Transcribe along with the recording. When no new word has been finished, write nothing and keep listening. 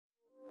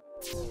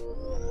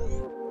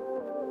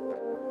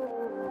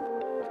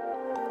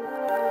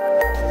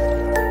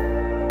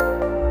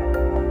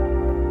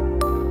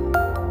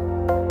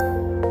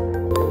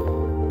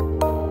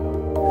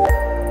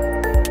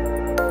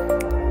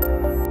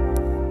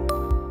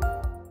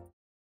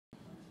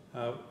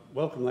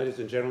Welcome, ladies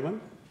and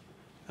gentlemen.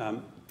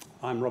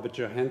 I'm Robert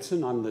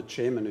Johansson. I'm the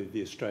chairman of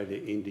the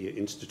Australia-India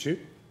Institute,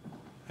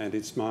 and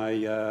it's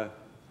my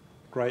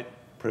great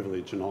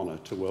privilege and honour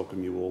to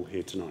welcome you all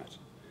here tonight.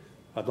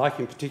 I'd like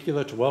in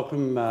particular to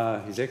welcome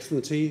His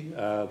Excellency,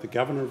 the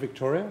Governor of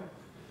Victoria,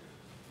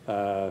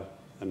 and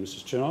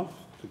Mrs. Chernoff.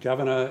 The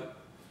Governor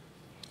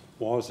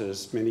was,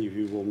 as many of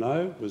you will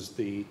know, was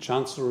the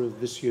Chancellor of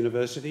this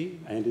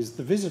university and is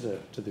the visitor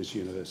to this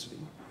university.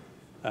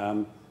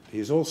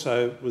 He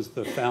also was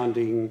the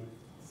founding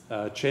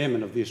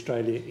chairman of the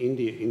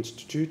Australia-India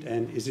Institute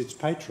and is its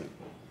patron.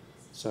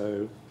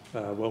 So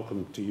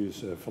welcome to you,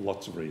 sir, for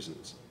lots of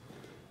reasons.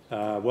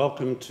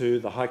 Welcome to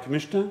the High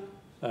Commissioner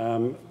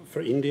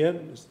for India,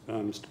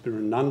 Mr.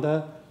 Biren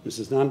Nanda,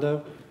 Mrs.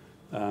 Nanda.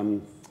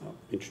 I'll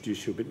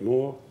introduce you a bit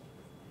more.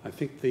 I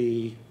think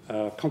the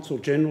Consul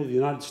General of the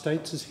United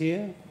States is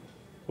here.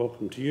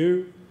 Welcome to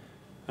you.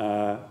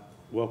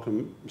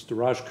 Welcome Mr.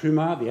 Raj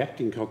Kumar, the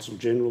Acting Consul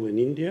General in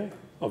India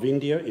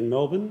in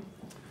Melbourne,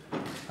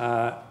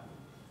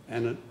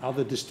 and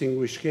other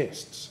distinguished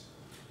guests.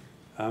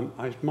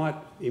 I might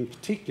in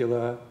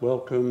particular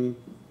welcome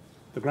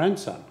the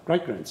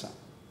great-grandson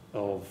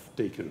of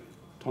Deakin,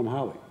 Tom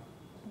Harley.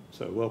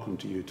 So welcome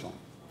to you,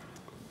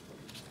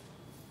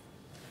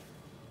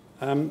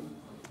 Tom.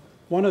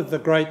 One of the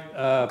great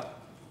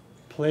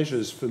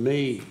pleasures for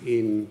me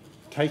in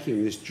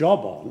taking this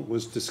job on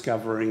was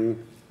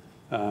discovering,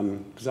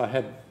 because I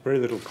had very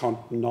little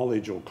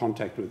knowledge or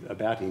contact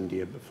about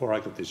India before I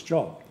got this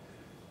job,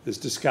 is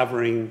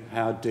discovering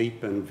how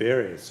deep and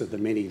various are the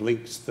many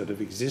links that have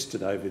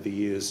existed over the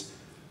years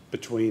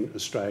between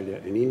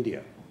Australia and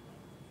India.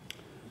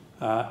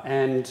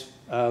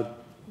 The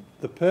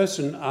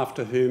person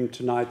after whom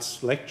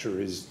tonight's lecture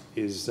is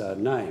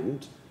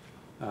named,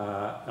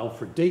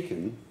 Alfred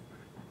Deakin,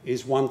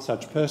 is one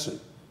such person.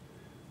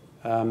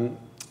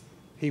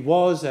 He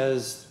was,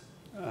 as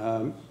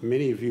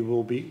many of you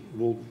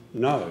will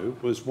know,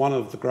 was one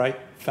of the great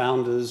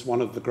founders,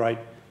 one of the great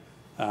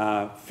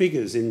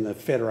figures in the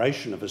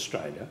Federation of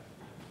Australia.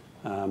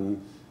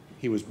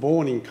 He was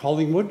born in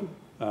Collingwood,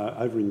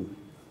 over in,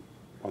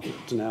 I think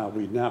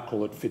we now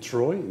call it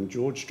Fitzroy in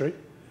George Street.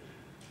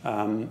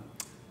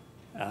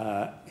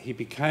 He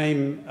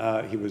became,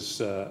 he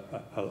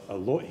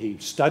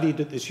studied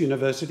at this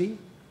university,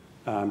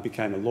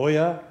 became a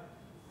lawyer,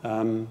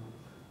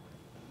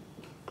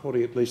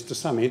 according at least to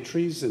some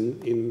entries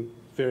in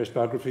various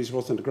biographies,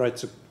 wasn't a great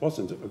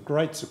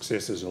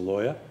success as a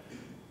lawyer,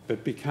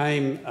 but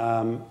became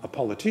a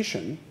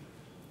politician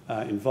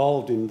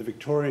involved in the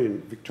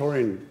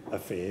Victorian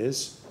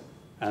affairs,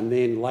 and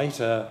then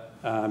later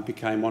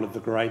became one of the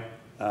great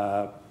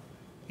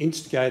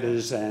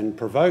instigators and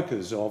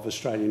provokers of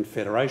Australian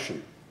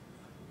Federation,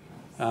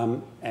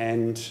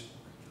 and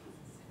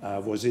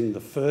was in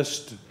the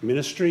first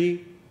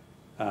ministry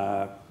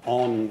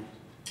on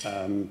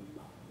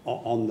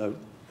the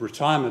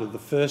retirement of the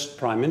first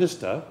Prime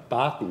Minister,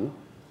 Barton,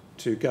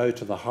 to go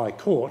to the High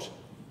Court.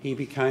 He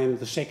became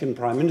the second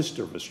Prime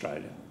Minister of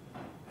Australia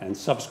and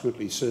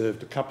subsequently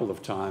served a couple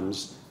of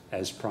times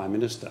as Prime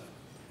Minister.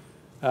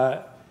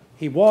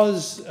 He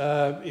was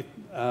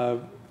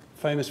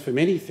famous for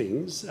many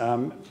things.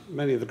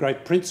 Many of the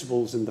great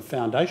principles in the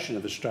foundation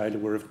of Australia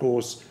were, of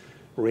course,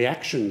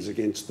 reactions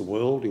against the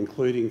world,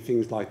 including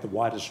things like the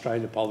White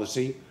Australia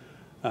policy,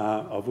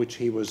 of which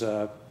he was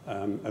a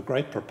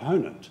great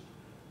proponent.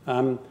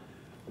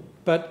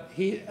 But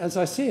he, as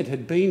I said,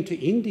 had been to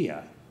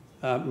India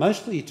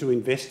mostly to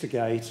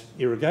investigate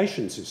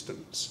irrigation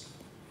systems.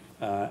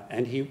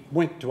 And he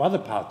went to other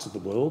parts of the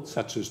world,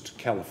 such as to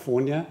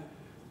California,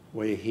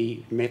 where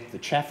he met the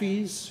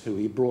Chaffees, who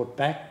he brought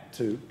back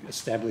to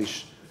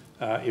establish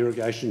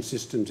irrigation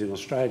systems in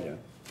Australia.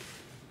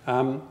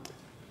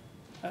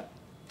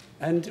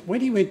 And when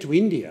he went to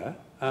India,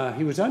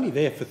 he was only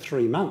there for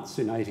 3 months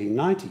in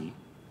 1890,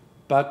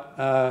 but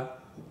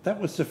that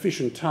was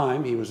sufficient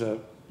time. He was a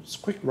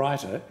quick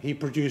writer. He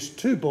produced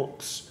 2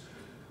 books,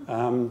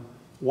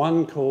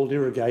 one called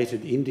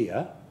Irrigated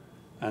India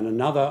and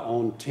another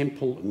on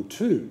temple and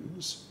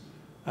tombs,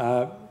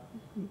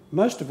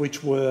 most of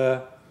which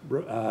were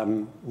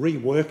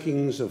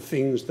reworkings of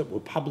things that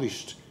were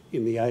published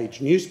in the Age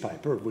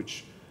newspaper, of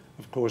which,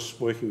 of course,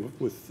 working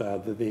with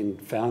the then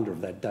founder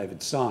of that,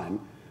 David Syme,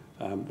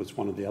 was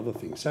one of the other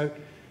things. So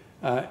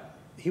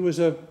he was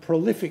a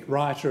prolific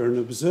writer and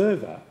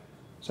observer.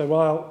 So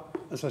while,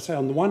 as I say,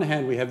 on the one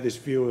hand we have this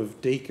view of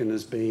Deakin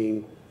as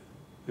being,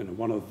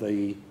 one of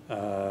the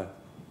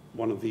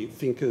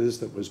thinkers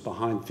that was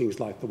behind things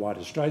like the White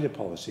Australia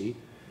policy,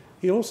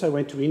 he also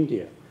went to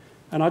India.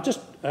 And I just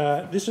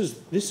this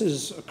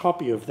is a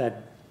copy of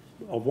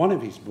one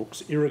of his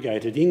books,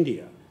 Irrigated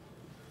India.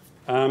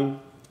 And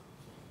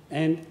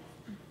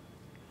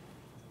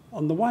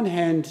on the one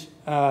hand,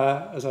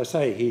 as I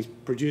say, he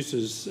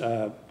produces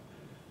the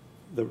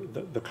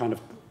kind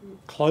of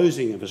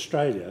closing of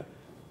Australia,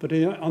 but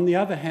on the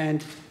other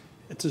hand,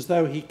 it's as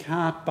though he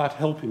can't but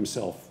help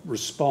himself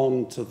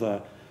respond to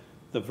the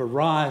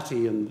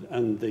variety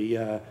and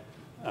the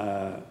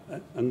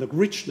and the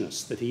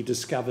richness that he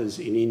discovers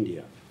in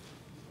India.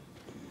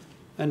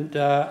 And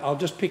I'll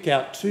just pick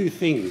out two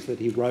things that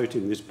he wrote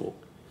in this book.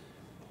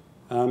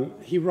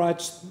 He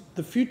writes,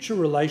 "The future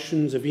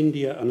relations of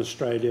India and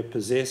Australia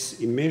possess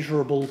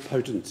immeasurable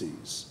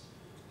potencies.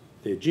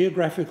 Their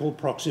geographical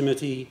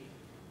proximity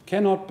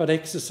cannot but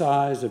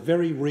exercise a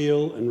very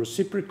real and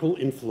reciprocal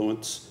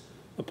influence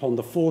upon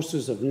the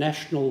forces of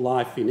national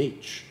life in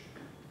each,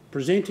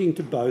 presenting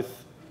to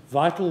both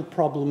vital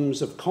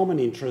problems of common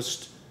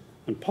interest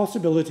and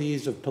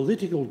possibilities of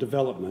political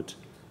development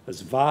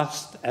as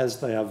vast as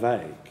they are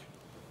vague."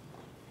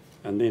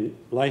 And then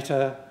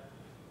later,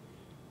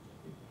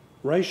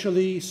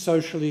 "Racially,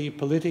 socially,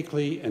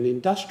 politically and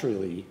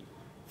industrially,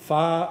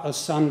 far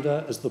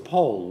asunder as the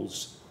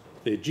poles,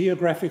 their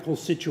geographical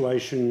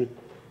situation,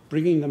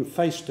 bringing them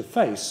face to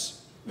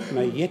face,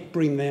 may yet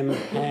bring them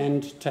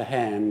hand to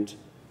hand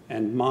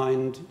and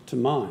mind to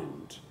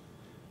mind.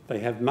 They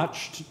have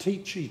much to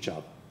teach each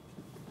other."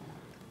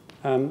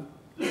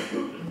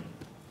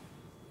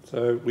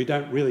 So we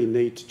don't really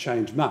need to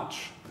change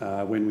much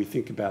when we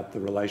think about the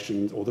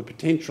relations or the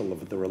potential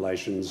of the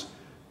relations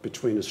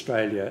between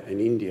Australia and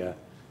India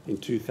in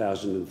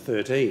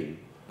 2013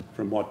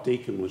 from what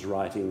Deakin was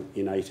writing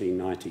in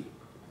 1890.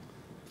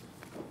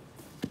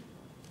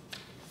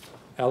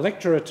 Our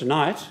lecturer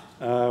tonight,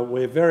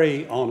 we're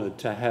very honoured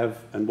to have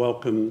and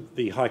welcome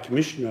the High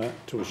Commissioner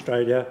to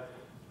Australia,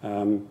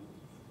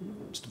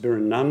 Mr.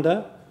 Biren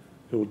Nanda,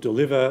 who will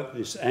deliver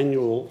this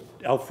annual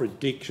Alfred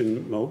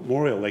Deakin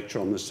Memorial Lecture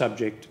on the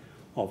subject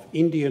of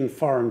Indian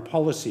foreign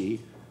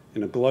policy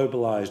in a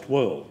globalised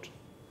world.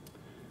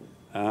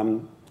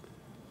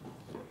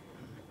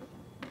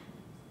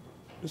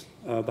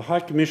 The High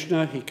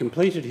Commissioner, he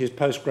completed his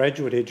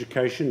postgraduate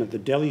education at the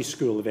Delhi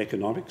School of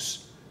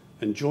Economics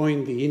and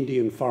joined the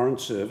Indian Foreign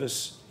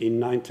Service in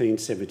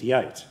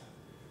 1978.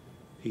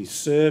 He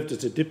served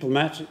as a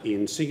diplomat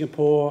in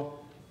Singapore,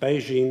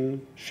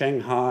 Beijing,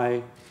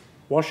 Shanghai,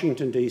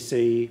 Washington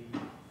DC,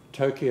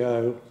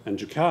 Tokyo and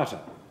Jakarta,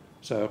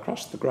 so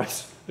across the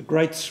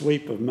great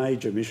sweep of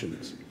major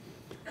missions.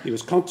 He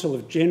was Consul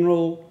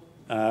General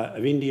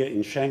of India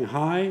in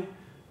Shanghai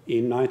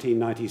in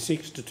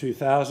 1996 to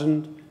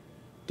 2000,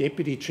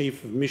 Deputy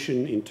Chief of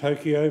Mission in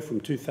Tokyo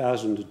from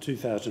 2000 to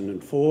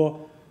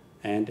 2004,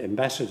 and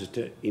Ambassador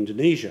to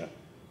Indonesia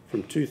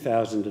from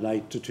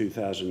 2008 to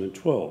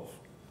 2012.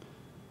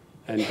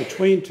 And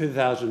between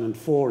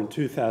 2004 and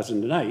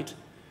 2008,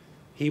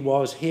 he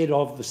was head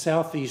of the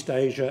Southeast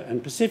Asia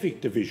and Pacific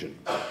Division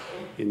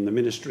in the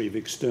Ministry of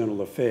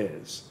External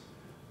Affairs.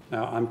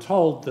 Now, I'm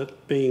told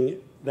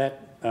that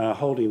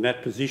holding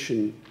that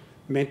position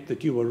meant that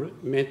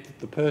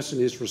the person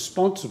is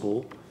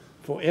responsible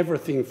for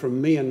everything from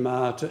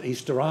Myanmar to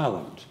Easter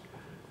Island.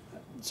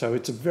 So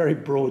it's a very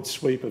broad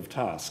sweep of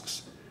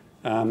tasks.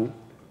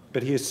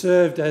 But he has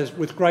served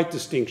with great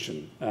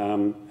distinction,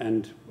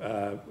 and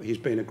he's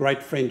been a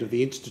great friend of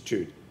the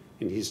Institute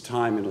in his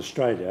time in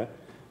Australia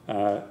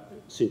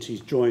since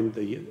he became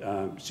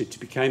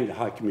the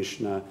High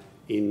Commissioner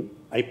in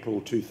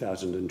April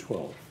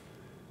 2012.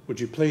 Would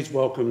you please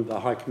welcome the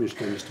High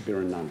Commissioner, Mr.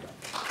 Biren Nanda.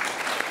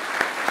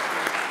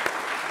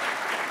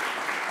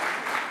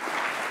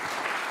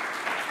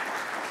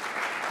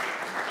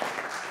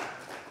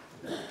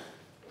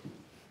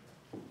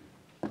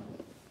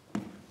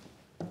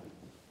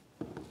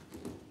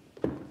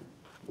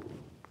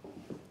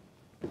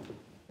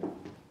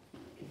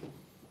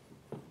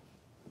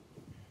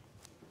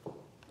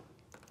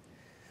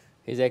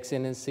 His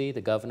Excellency, the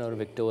Governor of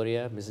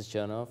Victoria, Mrs.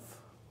 Chernoff,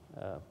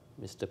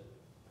 Mr.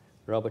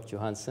 Robert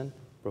Johansson,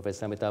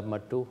 Professor Amitabh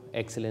Mattu,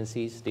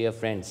 Excellencies, dear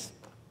friends.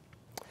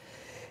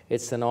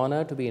 It's an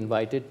honor to be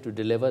invited to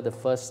deliver the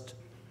first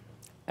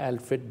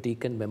Alfred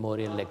Deakin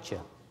Memorial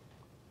Lecture.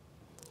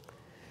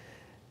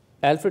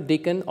 Alfred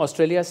Deakin,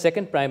 Australia's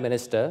second Prime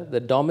Minister, the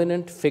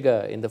dominant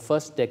figure in the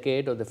first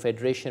decade of the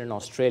Federation in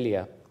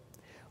Australia,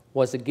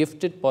 was a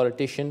gifted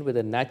politician with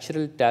a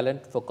natural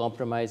talent for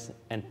compromise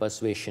and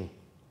persuasion.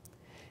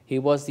 He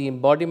was the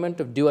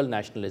embodiment of dual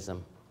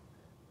nationalism.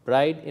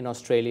 Pride in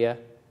Australia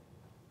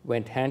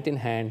went hand in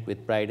hand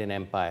with pride in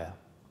empire.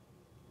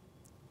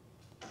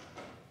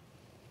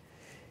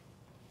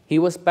 He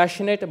was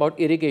passionate about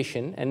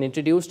irrigation and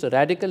introduced a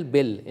radical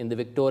bill in the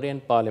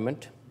Victorian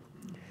Parliament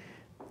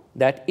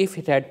that, if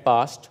it had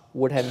passed,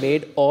 would have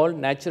made all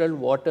natural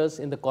waters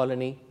in the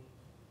colony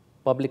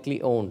publicly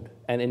owned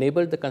and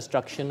enabled the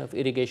construction of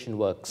irrigation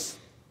works.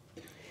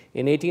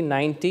 In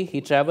 1890,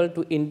 he traveled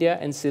to India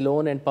and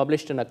Ceylon and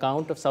published an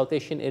account of South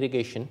Asian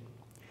irrigation.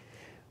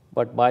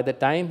 But by that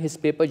time, his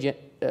paper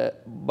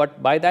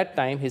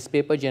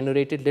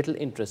generated little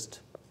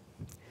interest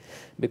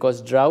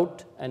because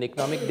drought and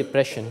economic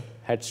depression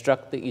had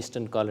struck the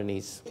eastern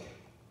colonies.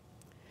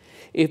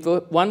 If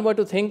one were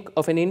to think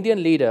of an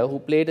Indian leader who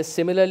played a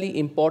similarly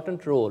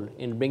important role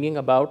in bringing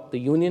about the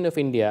Union of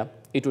India,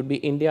 it would be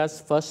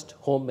India's first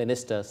Home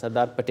Minister,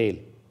 Sardar Patel.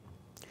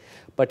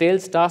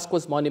 Patel's task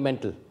was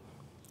monumental.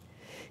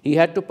 He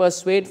had to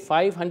persuade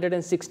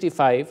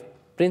 565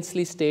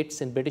 princely states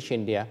in British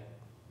India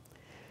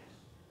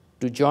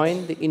to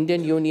join the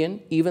Indian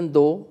Union, even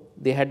though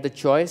they had the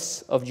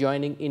choice of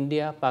joining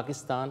India,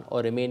 Pakistan,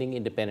 or remaining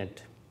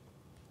independent.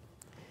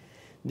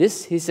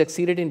 This he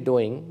succeeded in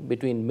doing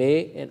between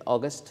May and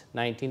August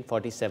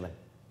 1947.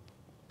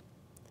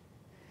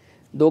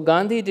 Though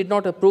Gandhi did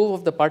not approve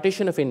of the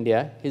partition of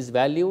India, his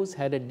values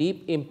had a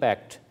deep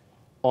impact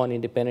on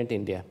independent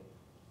India.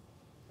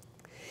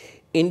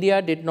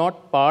 India did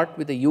not part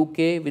with the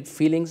UK with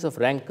feelings of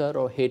rancor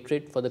or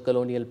hatred for the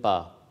colonial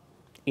power.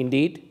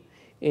 Indeed,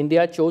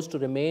 India chose to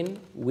remain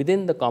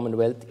within the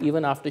Commonwealth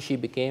even after she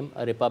became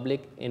a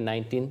republic in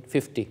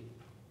 1950.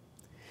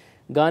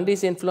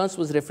 Gandhi's influence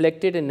was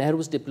reflected in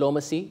Nehru's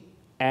diplomacy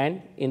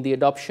and in the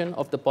adoption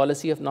of the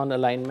policy of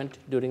non-alignment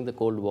during the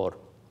Cold War.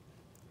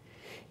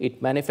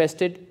 It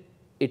manifested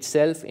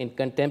itself in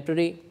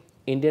contemporary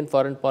Indian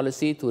foreign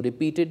policy through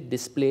repeated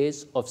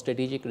displays of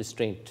strategic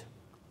restraint.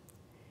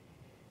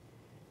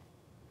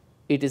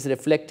 It is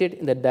reflected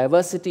in the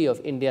diversity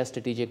of India's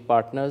strategic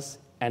partners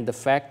and the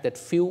fact that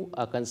few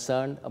are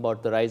concerned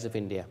about the rise of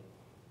India.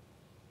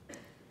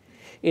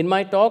 In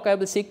my talk, I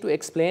will seek to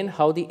explain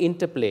how the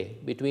interplay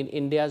between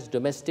India's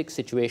domestic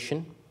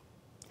situation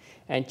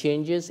and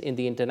changes in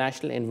the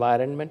international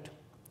environment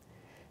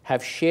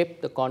have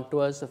shaped the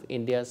contours of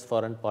India's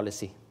foreign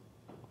policy.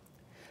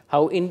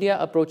 How India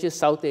approaches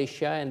South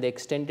Asia and the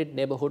extended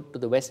neighborhood to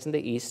the west and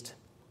the east,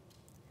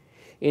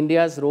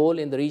 India's role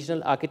in the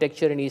regional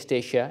architecture in East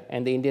Asia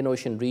and the Indian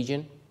Ocean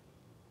region,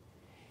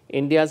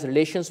 India's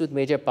relations with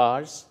major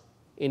powers,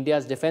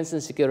 India's defense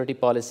and security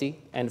policy,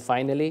 and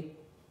finally,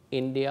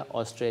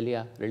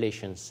 India-Australia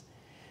relations.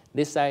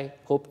 This I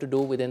hope to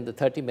do within the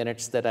 30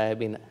 minutes that I have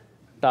been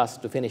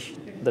tasked to finish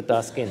the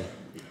task in.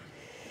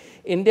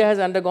 India has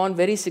undergone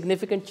very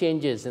significant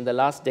changes in the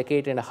last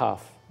decade and a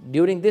half.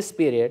 During this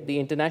period, the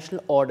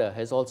international order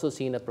has also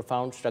seen a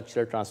profound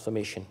structural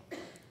transformation.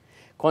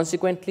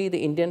 Consequently, the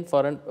Indian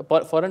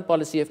foreign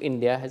policy of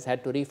India has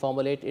had to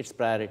reformulate its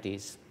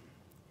priorities.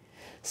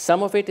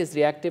 Some of it is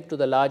reactive to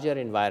the larger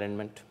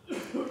environment,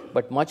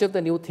 but much of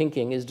the new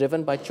thinking is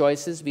driven by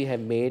choices we have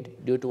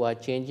made due to our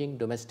changing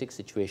domestic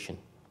situation.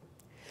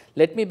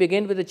 Let me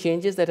begin with the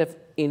changes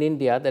in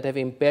India that have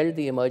impelled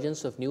the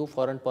emergence of new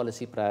foreign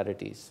policy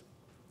priorities.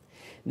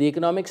 The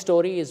economic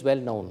story is well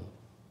known.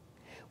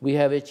 We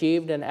have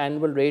achieved an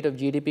annual rate of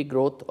GDP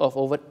growth of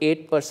over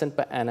 8%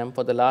 per annum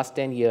for the last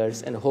 10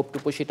 years and hope to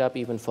push it up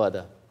even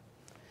further.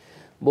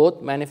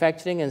 Both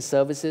manufacturing and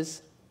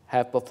services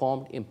have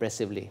performed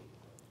impressively.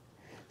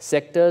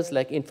 Sectors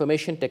like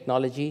information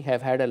technology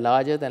have had a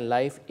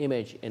larger-than-life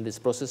image in this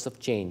process of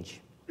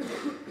change.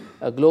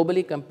 A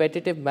globally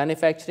competitive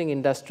manufacturing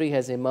industry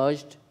has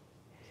emerged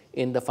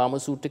in the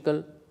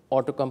pharmaceutical,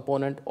 auto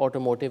component,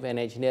 automotive, and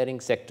engineering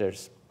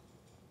sectors.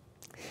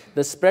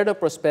 The spread of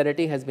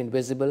prosperity has been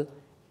visible,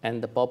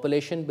 and the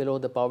population below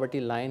the poverty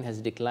line has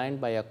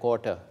declined by a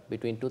quarter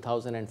between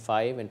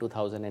 2005 and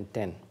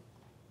 2010.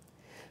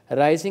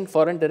 Rising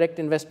foreign direct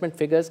investment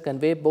figures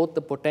convey both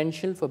the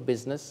potential for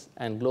business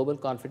and global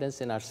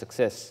confidence in our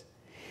success.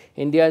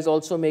 India is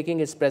also making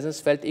its presence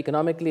felt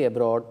economically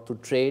abroad through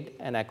trade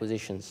and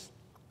acquisitions.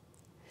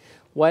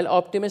 While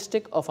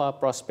optimistic of our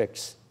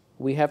prospects,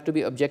 we have to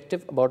be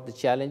objective about the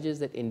challenges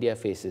that India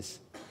faces.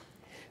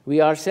 We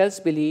ourselves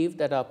believe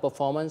that our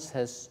performance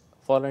has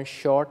fallen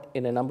short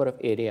in a number of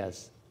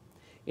areas.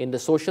 In the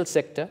social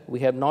sector,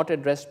 we have not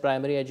addressed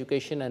primary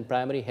education and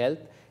primary health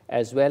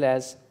as well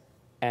as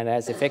and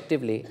as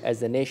effectively as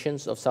the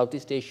nations of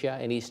Southeast Asia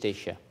and East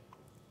Asia.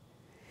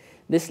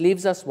 This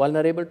leaves us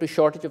vulnerable to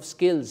shortage of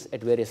skills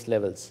at various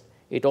levels.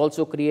 It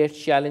also creates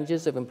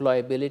challenges of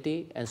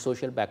employability and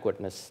social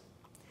backwardness.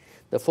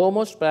 The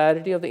foremost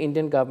priority of the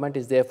Indian government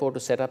is therefore to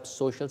set up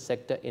social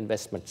sector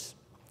investments.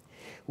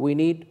 We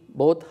need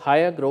both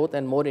higher growth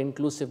and more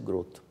inclusive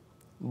growth.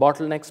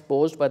 Bottlenecks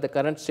posed by the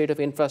current state of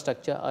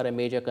infrastructure are a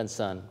major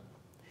concern.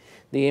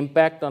 The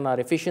impact on our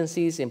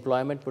efficiencies,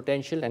 employment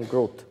potential, and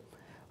growth.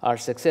 Our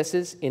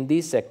successes in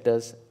these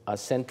sectors are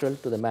central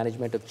to the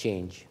management of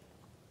change.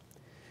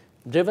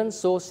 Driven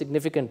so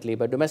significantly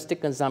by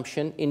domestic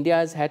consumption, India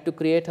has had to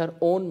create her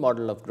own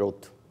model of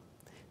growth.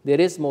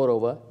 There is,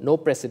 moreover, no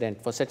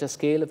precedent for such a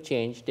scale of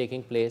change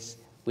taking place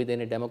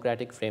within a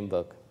democratic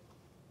framework.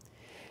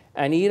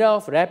 An era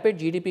of rapid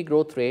GDP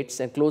growth rates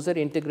and closer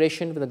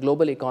integration with the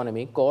global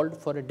economy called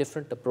for a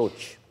different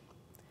approach.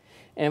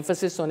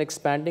 Emphasis on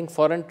expanding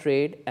foreign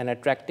trade and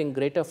attracting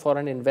greater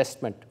foreign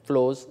investment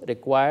flows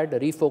required a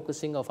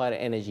refocusing of our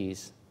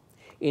energies.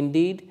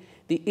 Indeed,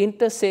 the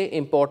inter se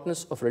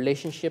importance of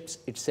relationships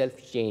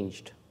itself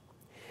changed.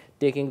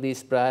 Taking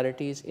these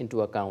priorities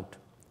into account,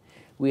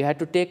 we had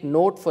to take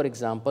note, for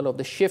example, of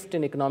the shift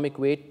in economic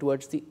weight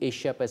towards the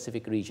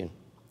Asia-Pacific region.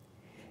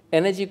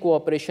 Energy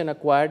cooperation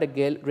acquired a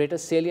greater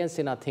salience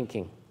in our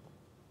thinking.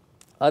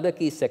 Other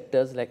key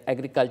sectors like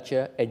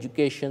agriculture,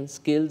 education,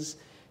 skills,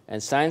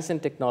 and science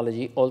and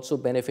technology also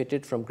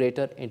benefited from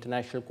greater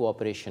international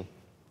cooperation.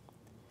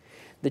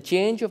 The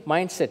change of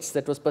mindsets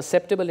that was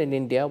perceptible in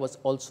India was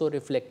also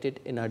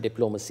reflected in our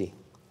diplomacy.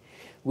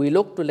 We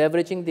looked to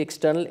leveraging the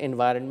external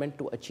environment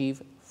to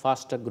achieve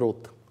faster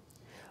growth.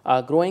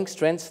 Our growing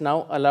strengths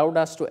now allowed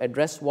us to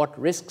address what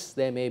risks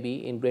there may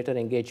be in greater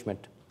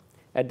engagement.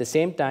 At the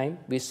same time,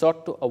 we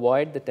sought to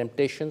avoid the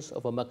temptations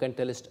of a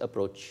mercantilist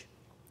approach.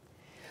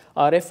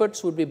 Our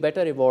efforts would be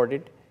better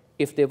rewarded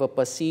if they were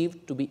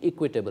perceived to be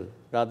equitable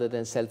rather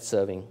than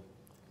self-serving.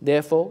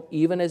 Therefore,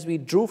 even as we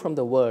drew from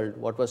the world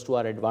what was to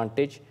our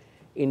advantage,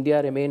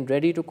 India remained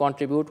ready to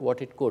contribute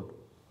what it could.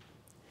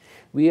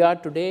 We are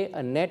today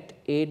a net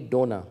aid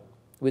donor,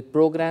 with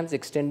programs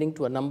extending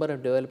to a number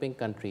of developing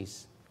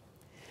countries.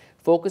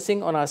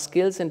 Focusing on our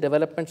skills and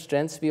development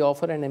strengths, we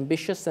offer an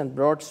ambitious and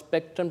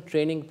broad-spectrum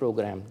training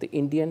program, the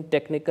Indian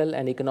Technical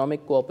and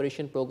Economic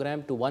Cooperation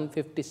Program, to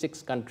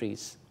 156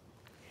 countries.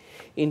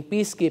 In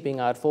peacekeeping,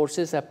 our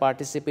forces have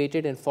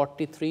participated in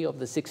 43 of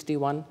the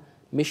 61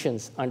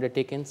 missions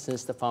undertaken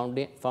since the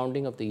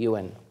founding of the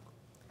UN.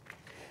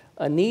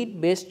 A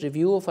need-based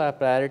review of our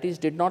priorities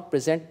did not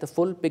present the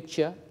full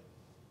picture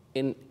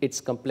in its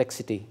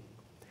complexity.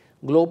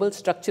 Global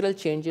structural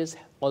changes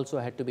also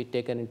had to be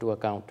taken into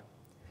account.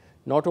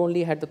 Not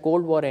only had the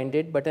Cold War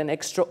ended, but an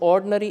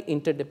extraordinary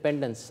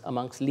interdependence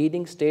amongst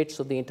leading states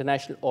of the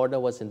international order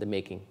was in the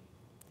making.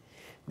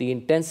 The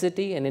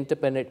intensity and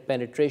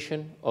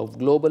interpenetration of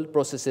global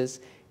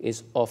processes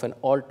is of an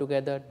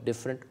altogether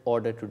different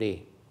order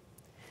today.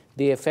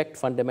 They affect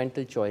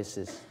fundamental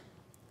choices.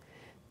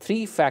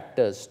 Three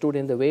factors stood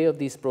in the way of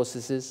these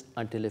processes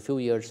until a few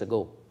years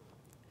ago.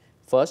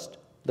 First,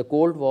 the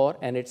Cold War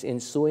and its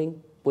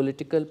ensuing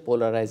political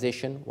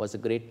polarization was a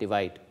great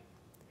divide.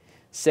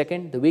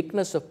 Second, the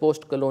weakness of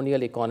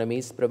post-colonial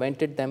economies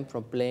prevented them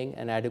from playing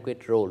an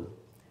adequate role.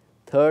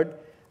 Third,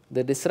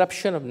 the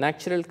disruption of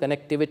natural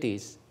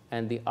connectivities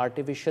and the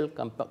artificial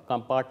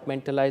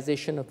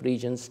compartmentalization of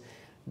regions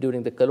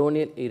during the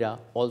colonial era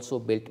also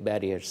built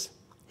barriers.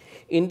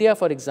 India,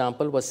 for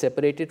example, was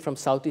separated from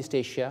Southeast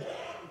Asia,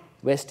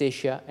 West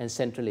Asia, and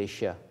Central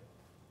Asia,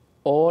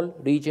 all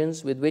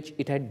regions with which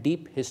it had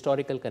deep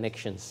historical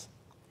connections.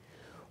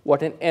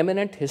 What an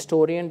eminent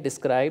historian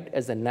described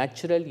as the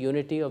natural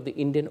unity of the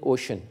Indian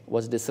Ocean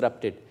was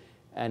disrupted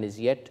and is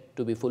yet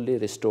to be fully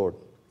restored.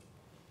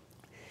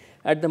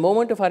 At the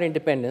moment of our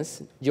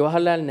independence,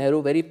 Jawaharlal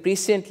Nehru very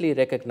presciently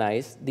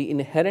recognized the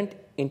inherent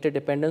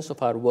interdependence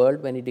of our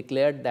world when he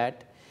declared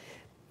that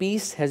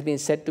peace has been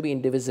said to be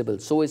indivisible,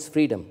 so is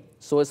freedom,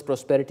 so is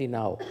prosperity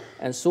now,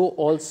 and so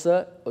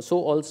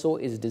also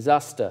is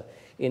disaster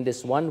in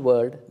this one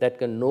world that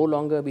can no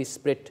longer be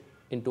split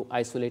into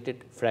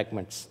isolated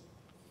fragments.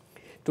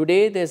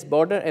 Today, there's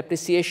broader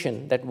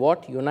appreciation that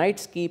what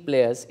unites key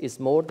players is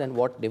more than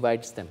what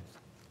divides them.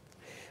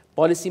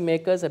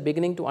 Policymakers are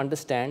beginning to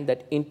understand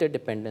that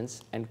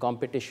interdependence and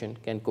competition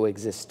can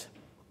coexist.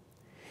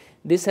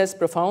 This has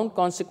profound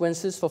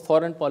consequences for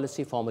foreign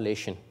policy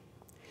formulation.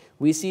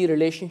 We see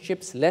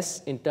relationships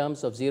less in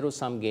terms of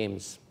zero-sum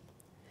games.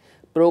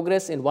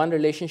 Progress in one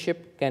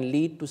relationship can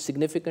lead to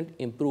significant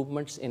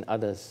improvements in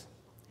others.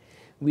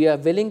 We are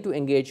willing to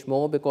engage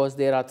more because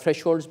there are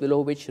thresholds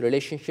below which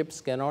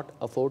relationships cannot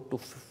afford to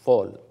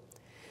fall.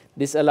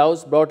 This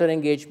allows broader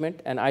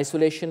engagement and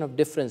isolation of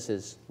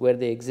differences where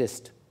they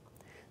exist.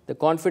 The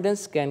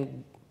confidence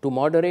to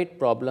moderate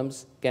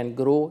problems can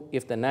grow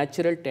if the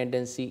natural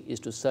tendency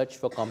is to search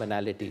for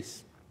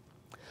commonalities.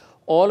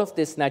 All of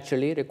this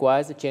naturally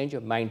requires a change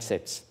of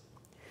mindsets.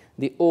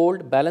 The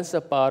old balance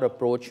of power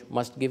approach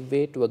must give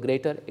way to a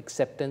greater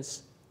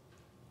acceptance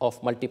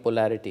of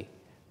multipolarity,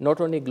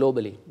 not only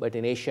globally, but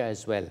in Asia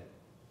as well.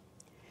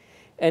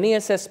 Any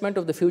assessment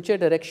of the future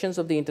directions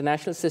of the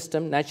international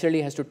system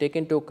naturally has to take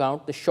into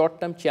account the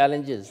short-term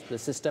challenges the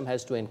system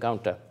has to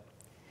encounter.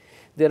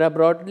 There are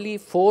broadly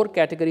 4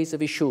 categories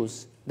of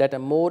issues that a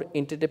more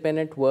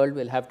interdependent world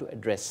will have to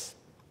address.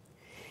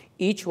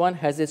 Each one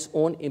has its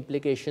own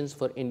implications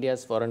for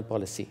India's foreign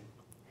policy.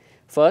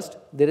 First,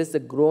 there is the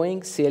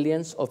growing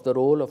salience of the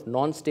role of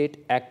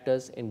non-state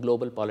actors in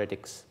global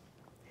politics.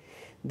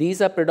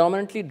 These are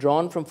predominantly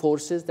drawn from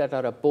forces that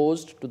are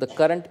opposed to the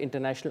current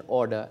international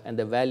order and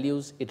the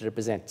values it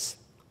represents.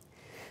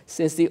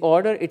 Since the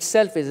order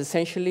itself is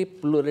essentially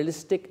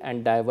pluralistic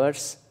and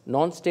diverse,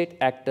 non-state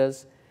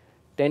actors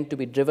tend to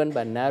be driven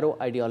by narrow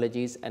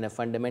ideologies and a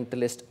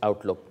fundamentalist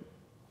outlook.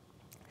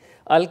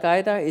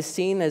 Al-Qaeda is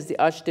seen as the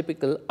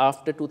archetypical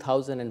after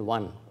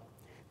 2001,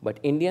 but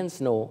Indians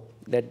know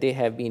that they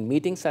have been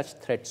meeting such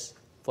threats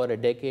for a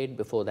decade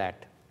before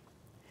that.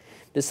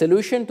 The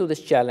solution to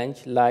this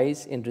challenge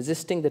lies in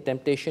resisting the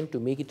temptation to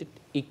make it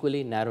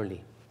equally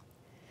narrowly.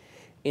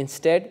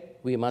 Instead,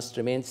 we must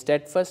remain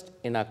steadfast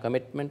in our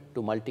commitment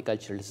to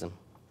multiculturalism.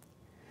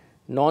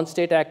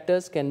 Non-state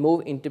actors can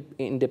move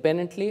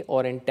independently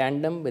or in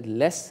tandem with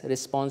less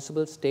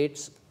responsible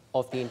states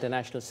of the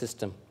international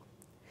system.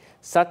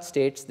 Such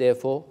states,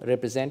 therefore,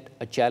 represent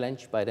a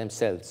challenge by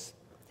themselves.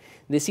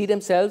 They see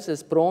themselves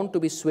as prone to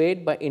be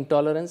swayed by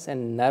intolerance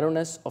and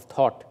narrowness of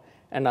thought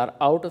and are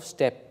out of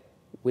step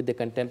with the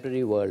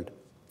contemporary world.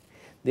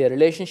 Their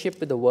relationship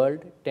with the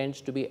world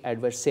tends to be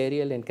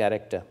adversarial in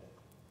character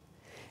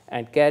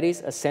and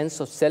carries a sense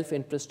of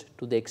self-interest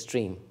to the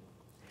extreme.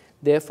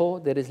 Therefore,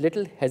 there is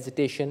little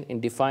hesitation in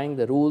defining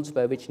the rules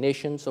by which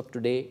nations of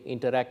today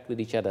interact with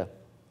each other.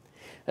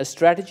 A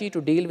strategy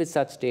to deal with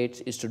such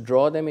states is to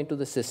draw them into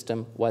the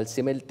system while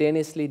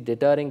simultaneously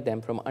deterring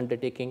them from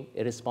undertaking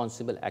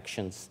irresponsible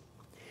actions.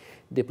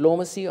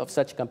 Diplomacy of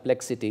such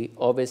complexity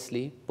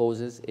obviously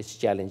poses its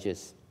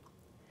challenges.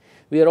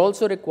 We are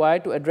also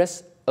required to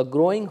address a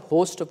growing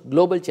host of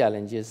global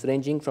challenges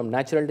ranging from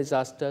natural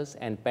disasters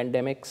and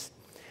pandemics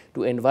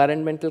to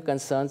environmental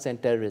concerns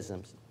and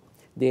terrorism.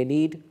 They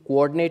need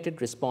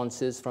coordinated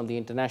responses from the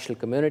international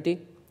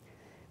community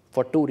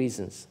for two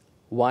reasons.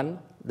 One,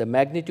 the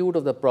magnitude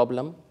of the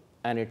problem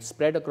and its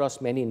spread across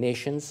many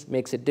nations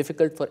makes it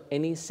difficult for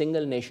any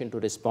single nation to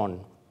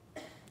respond.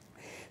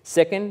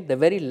 Second, the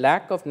very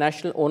lack of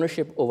national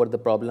ownership over the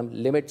problem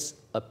limits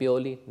a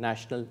purely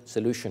national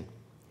solution.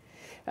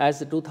 As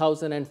the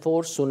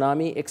 2004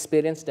 tsunami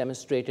experience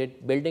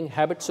demonstrated, building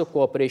habits of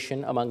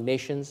cooperation among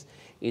nations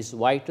is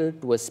vital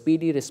to a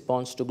speedy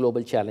response to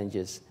global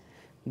challenges.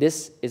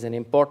 This is an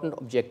important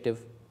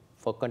objective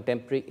for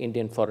contemporary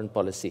Indian foreign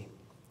policy.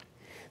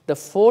 The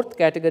fourth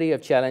category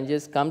of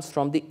challenges comes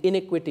from the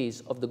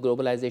inequities of the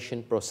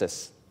globalization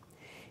process.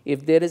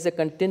 If there is a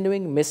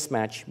continuing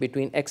mismatch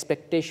between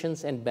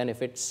expectations and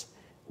benefits,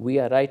 we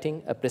are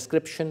writing a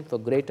prescription for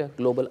greater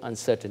global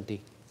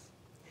uncertainty.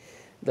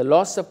 The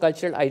loss of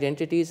cultural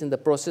identities in the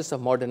process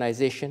of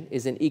modernization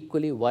is an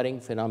equally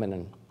worrying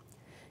phenomenon.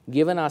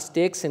 Given our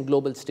stakes in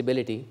global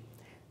stability,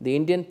 the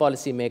Indian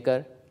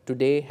policymaker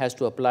today has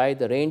to apply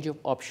the range of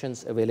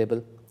options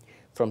available,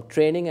 from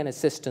training and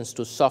assistance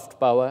to soft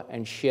power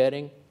and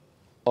sharing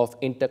of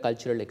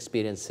intercultural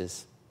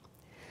experiences.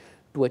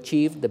 To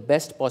achieve the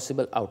best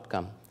possible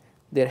outcome,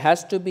 there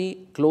has to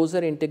be closer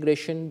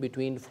integration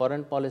between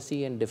foreign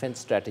policy and defense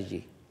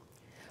strategy.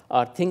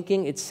 Our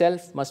thinking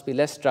itself must be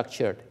less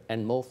structured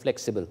and more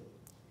flexible.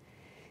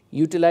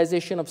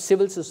 Utilization of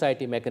civil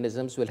society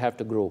mechanisms will have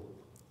to grow,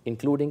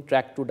 including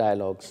track-2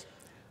 dialogues.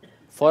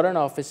 Foreign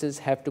offices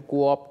have to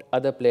co-opt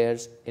other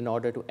players in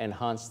order to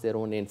enhance their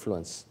own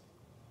influence.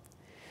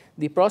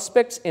 The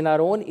prospects in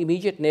our own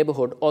immediate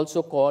neighborhood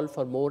also call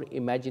for more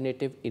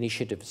imaginative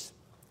initiatives.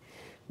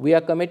 We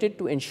are committed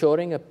to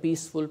ensuring a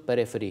peaceful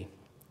periphery.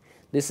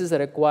 This is a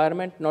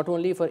requirement not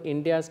only for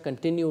India's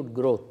continued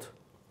growth,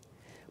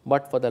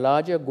 but for the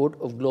larger good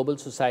of global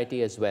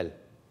society as well.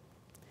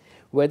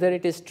 Whether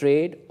it is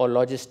trade or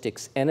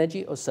logistics,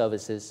 energy or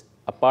services,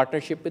 a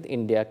partnership with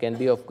India can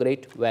be of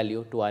great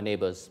value to our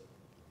neighbors.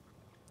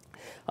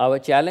 Our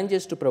challenge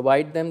is to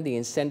provide them the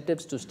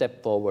incentives to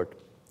step forward.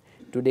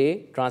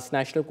 Today,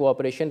 transnational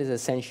cooperation is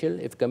essential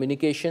if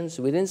communications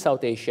within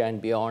South Asia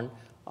and beyond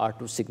are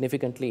to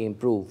significantly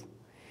improve.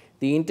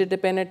 The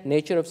interdependent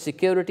nature of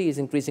security is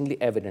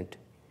increasingly evident.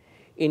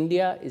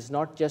 India is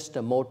not just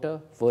a motor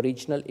for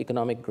regional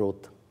economic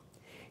growth.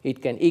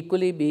 It can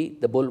equally be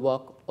the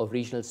bulwark of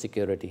regional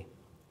security.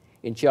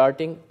 In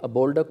charting a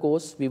bolder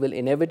course, we will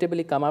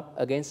inevitably come up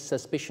against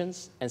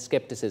suspicions and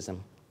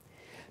skepticism.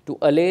 To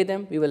allay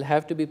them, we will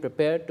have to be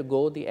prepared to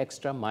go the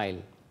extra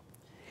mile.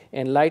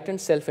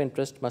 Enlightened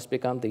self-interest must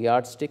become the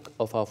yardstick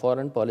of our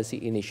foreign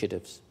policy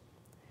initiatives.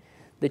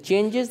 The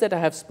changes that I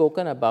have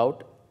spoken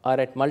about are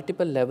at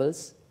multiple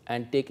levels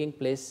and taking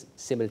place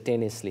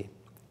simultaneously.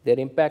 Their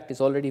impact is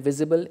already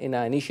visible in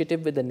our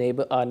initiative with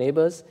our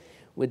neighbors,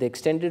 with the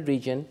extended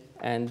region,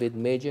 and with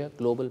major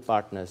global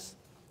partners.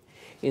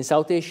 In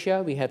South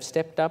Asia, we have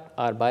stepped up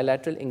our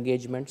bilateral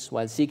engagements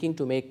while seeking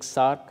to make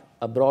SAARC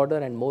a broader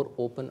and more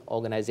open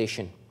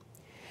organization.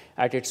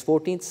 At its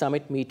 14th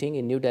summit meeting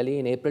in New Delhi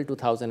in April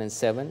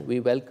 2007, we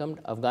welcomed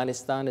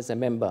Afghanistan as a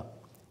member,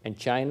 and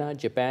China,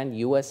 Japan,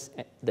 US,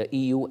 the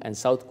EU, and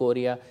South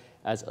Korea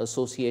as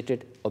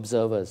associated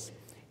observers.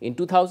 In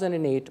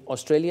 2008,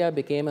 Australia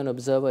became an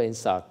observer in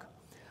SAARC.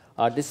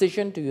 Our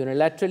decision to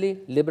unilaterally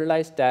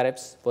liberalize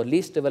tariffs for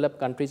least developed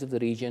countries of the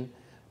region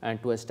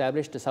and to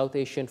establish the South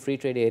Asian Free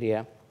Trade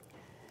Area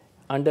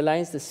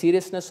underlines the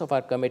seriousness of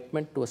our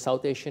commitment to a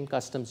South Asian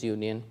customs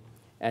union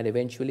and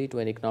eventually to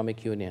an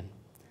economic union.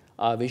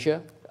 Our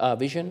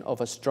vision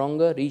of a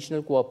stronger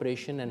regional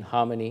cooperation and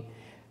harmony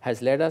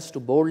has led us to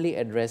boldly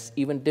address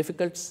even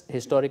difficult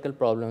historical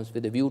problems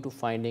with a view to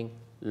finding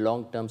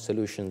long-term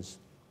solutions.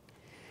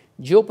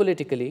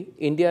 Geopolitically,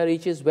 India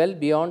reaches well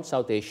beyond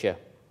South Asia,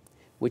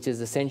 which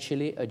is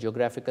essentially a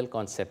geographical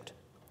concept.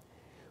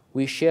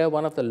 We share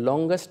one of the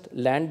longest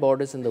land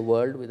borders in the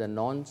world with a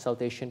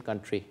non-South Asian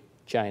country,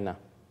 China.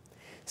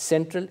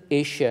 Central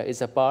Asia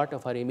is a part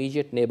of our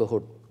immediate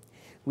neighborhood.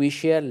 We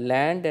share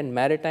land and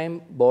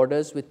maritime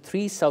borders with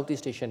 3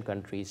 Southeast Asian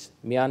countries,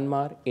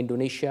 Myanmar,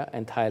 Indonesia,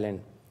 and Thailand.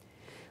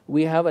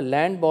 We have a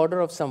land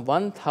border of some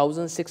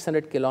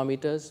 1,600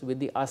 kilometers with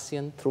the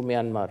ASEAN through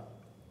Myanmar.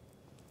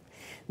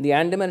 The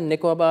Andaman and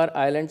Nicobar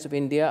Islands of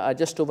India are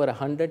just over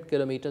 100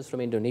 kilometers from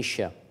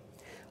Indonesia.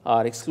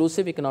 Our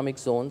exclusive economic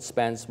zone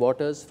spans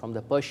waters from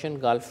the Persian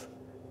Gulf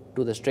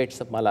to the Straits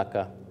of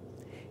Malacca.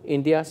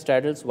 India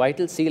straddles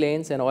vital sea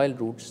lanes and oil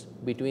routes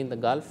between the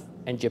Gulf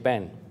and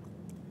Japan.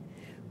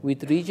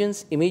 With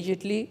regions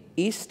immediately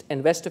east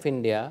and west of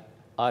India,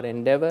 our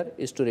endeavor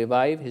is to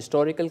revive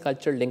historical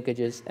cultural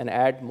linkages and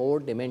add more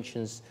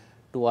dimensions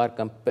to our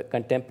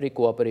contemporary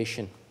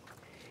cooperation.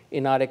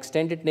 In our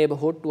extended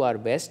neighborhood to our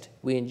west,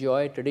 we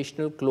enjoy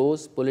traditional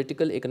close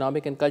political,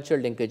 economic, and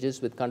cultural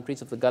linkages with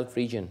countries of the Gulf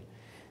region.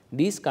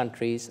 These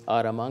countries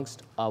are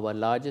amongst our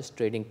largest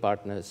trading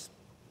partners.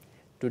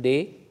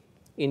 Today,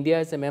 India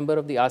is a member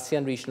of the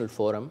ASEAN Regional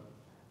Forum,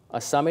 a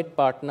summit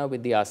partner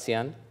with the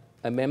ASEAN,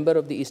 a member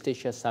of the East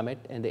Asia Summit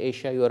and the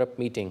Asia-Europe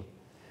meeting.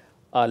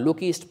 Our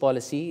Look East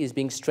policy is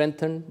being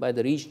strengthened by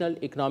the regional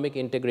economic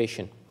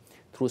integration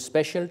through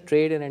special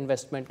trade and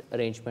investment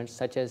arrangements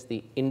such as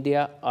the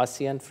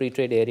India-ASEAN Free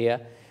Trade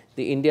Area,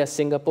 the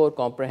India-Singapore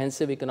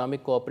Comprehensive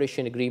Economic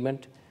Cooperation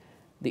Agreement,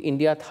 the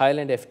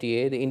India-Thailand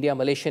FTA, the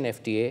India-Malaysian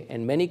FTA,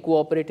 and many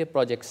cooperative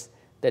projects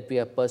that we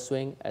are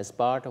pursuing as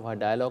part of our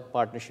dialogue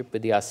partnership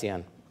with the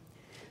ASEAN.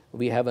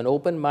 We have an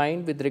open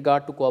mind with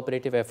regard to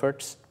cooperative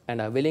efforts and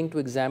are willing to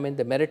examine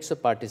the merits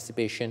of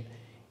participation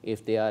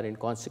if they are in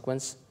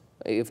consonance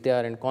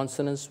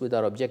with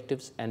our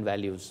objectives and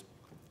values.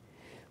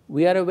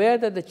 We are aware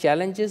that the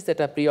challenges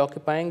that are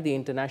preoccupying the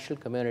international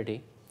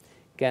community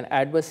can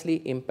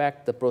adversely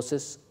impact the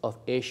process of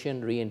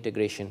Asian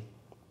reintegration.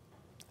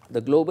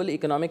 The global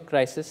economic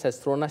crisis has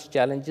thrown us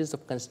challenges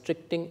of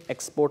constricting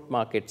export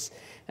markets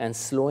and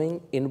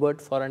slowing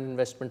inward foreign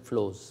investment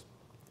flows.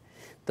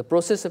 The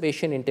process of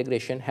Asian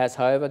integration has,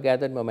 however,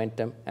 gathered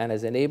momentum and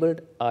has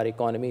enabled our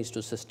economies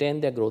to sustain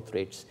their growth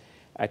rates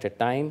at a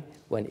time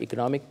when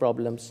economic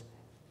problems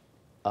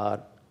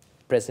are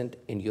present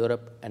in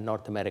Europe and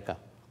North America.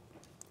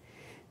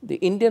 The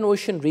Indian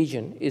Ocean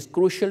region is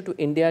crucial to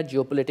India's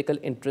geopolitical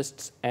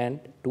interests and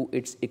to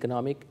its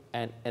economic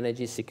and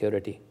energy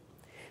security.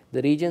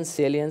 The region's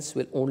salience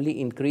will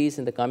only increase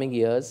in the coming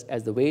years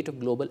as the weight of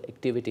global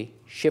activity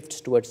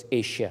shifts towards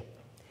Asia.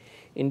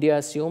 India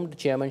assumed the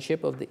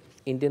chairmanship of the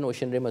Indian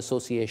Ocean Rim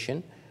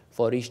Association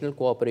for Regional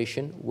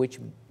Cooperation, which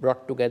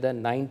brought together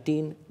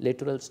 19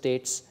 littoral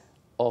states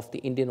of the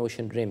Indian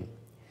Ocean Rim.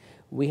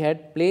 We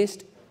had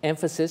placed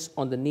emphasis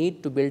on the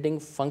need to building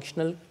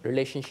functional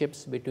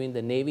relationships between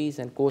the navies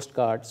and coast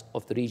guards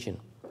of the region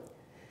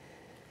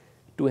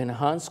to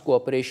enhance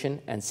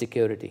cooperation and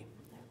security.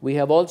 We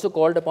have also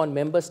called upon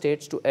member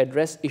states to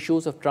address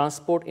issues of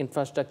transport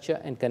infrastructure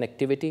and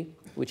connectivity,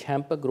 which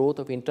hamper growth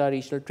of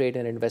intra-regional trade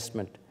and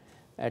investment.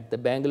 At the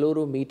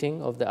Bengaluru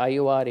meeting of the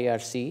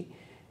IOR-ARC,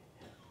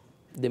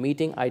 the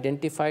meeting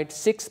identified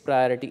 6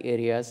 priority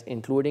areas,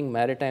 including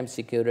maritime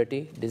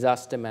security,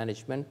 disaster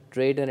management,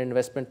 trade and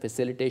investment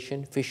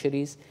facilitation,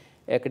 fisheries,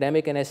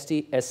 academic and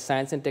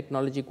science and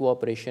technology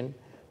cooperation,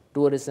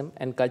 tourism,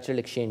 and cultural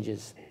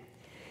exchanges.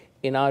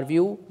 In our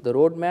view, the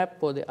roadmap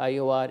for the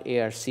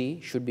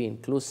IOR-ARC should be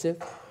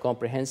inclusive,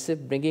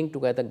 comprehensive, bringing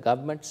together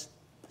governments,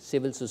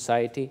 civil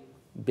society,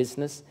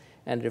 business,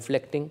 and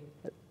reflecting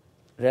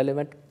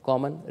relevant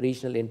common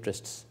regional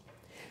interests.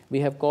 We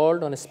have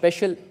called on a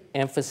special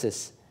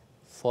emphasis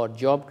for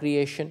job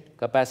creation,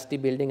 capacity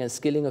building, and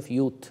skilling of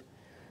youth,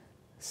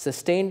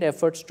 sustained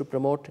efforts to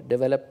promote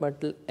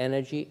developmental,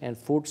 energy, and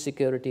food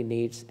security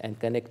needs, and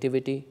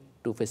connectivity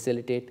to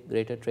facilitate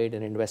greater trade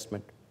and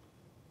investment.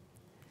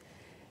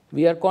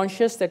 We are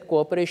conscious that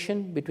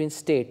cooperation between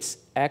states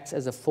acts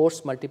as a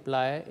force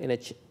multiplier in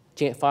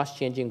a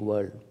fast-changing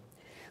world.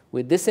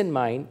 With this in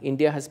mind,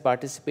 India has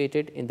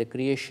participated in the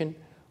creation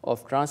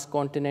of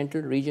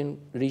transcontinental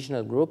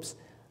regional groups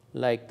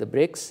like the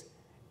BRICS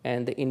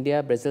and the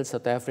India, Brazil,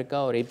 South Africa,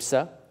 or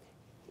IBSA,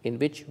 in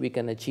which we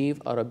can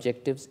achieve our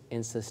objectives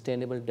in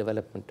sustainable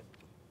development.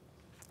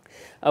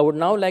 I would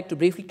now like to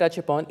briefly touch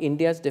upon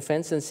India's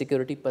defense and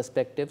security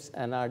perspectives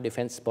and our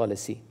defense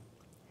policy.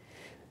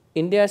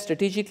 India is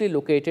strategically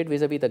located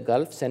vis-à-vis the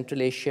Gulf,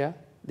 Central Asia,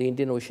 the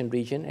Indian Ocean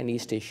region, and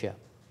East Asia.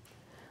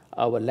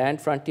 Our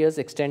land frontiers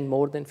extend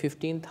more than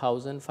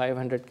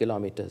 15,500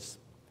 kilometers.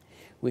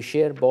 We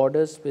share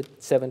borders with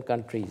 7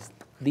 countries.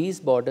 These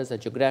borders are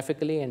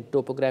geographically and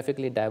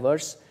topographically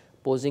diverse,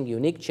 posing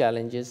unique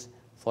challenges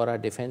for our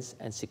defense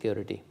and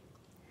security.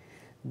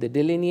 The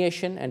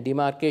delineation and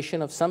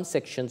demarcation of some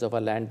sections of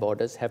our land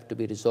borders have to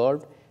be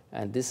resolved,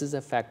 and this is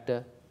a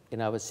factor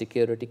in our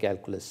security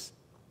calculus.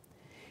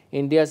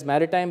 India's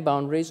maritime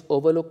boundaries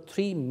overlook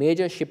 3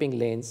 major shipping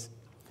lanes.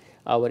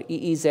 Our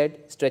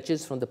EEZ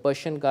stretches from the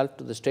Persian Gulf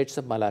to the Straits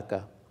of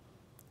Malacca.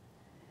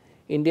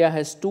 India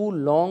has 2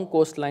 long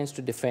coastlines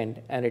to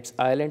defend, and its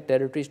island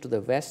territories to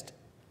the west,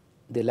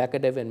 the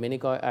Laccadive and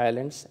Minicoy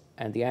Islands,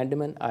 and the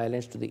Andaman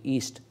Islands to the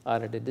east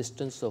are at a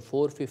distance of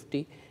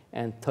 450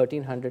 and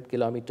 1,300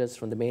 kilometers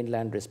from the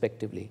mainland,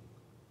 respectively.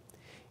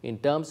 In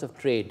terms of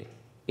trade,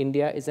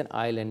 India is an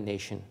island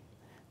nation.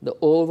 The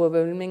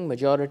overwhelming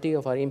majority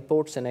of our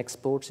imports and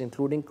exports,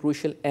 including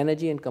crucial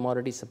energy and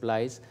commodity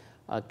supplies,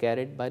 are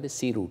carried by the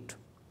sea route.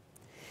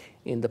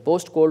 In the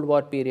post-Cold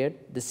War period,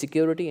 the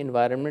security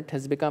environment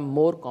has become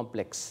more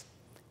complex,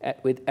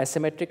 with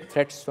asymmetric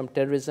threats from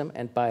terrorism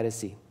and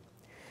piracy.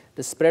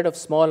 The spread of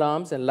small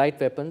arms and light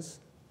weapons,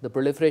 the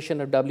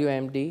proliferation of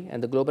WMD,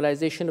 and the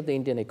globalization of the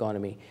Indian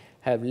economy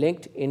have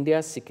linked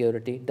India's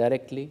security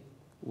directly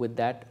with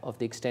that of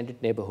the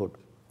extended neighborhood.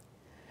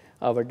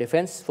 Our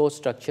defense force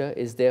structure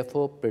is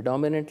therefore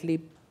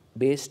predominantly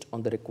based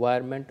on the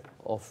requirement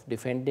of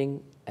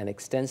defending an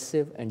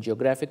extensive and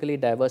geographically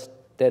diverse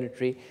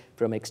territory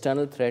from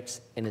external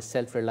threats in a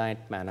self-reliant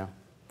manner.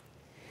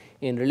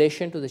 In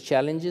relation to the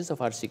challenges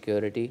of our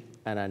security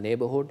and our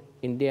neighborhood,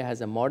 India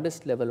has a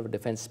modest level of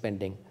defense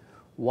spending,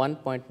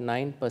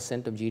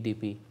 1.9% of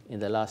GDP in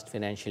the last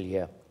financial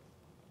year.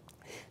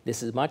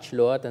 This is much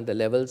lower than the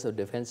levels of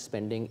defense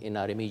spending in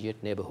our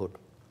immediate neighborhood.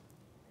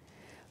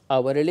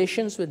 Our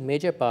relations with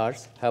major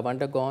powers have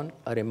undergone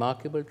a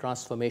remarkable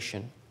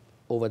transformation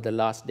over the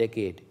last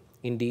decade.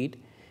 Indeed,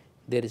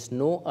 there is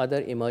no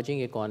other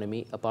emerging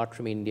economy apart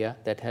from India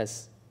that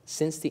has,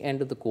 since the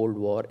end of the Cold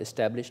War,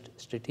 established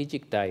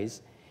strategic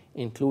ties,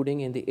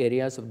 including in the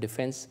areas of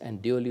defense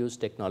and dual-use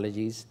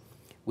technologies,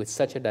 with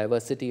such a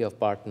diversity of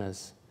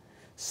partners,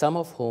 some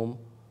of whom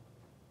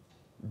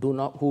do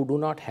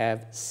not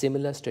have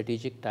similar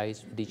strategic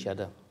ties with each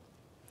other.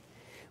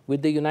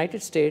 With the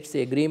United States,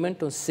 the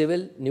agreement on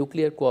civil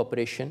nuclear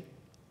cooperation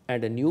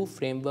and a new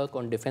framework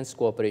on defense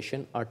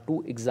cooperation are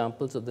two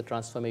examples of the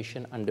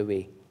transformation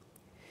underway.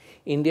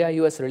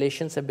 India-US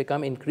relations have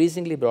become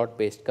increasingly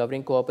broad-based,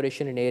 covering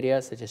cooperation in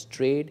areas such as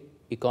trade,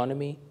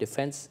 economy,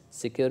 defense,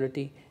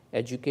 security,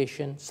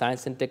 education,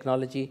 science and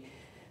technology,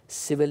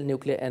 civil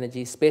nuclear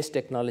energy, space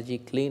technology,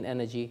 clean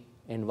energy,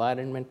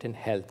 environment, and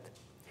health.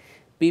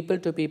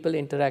 People-to-people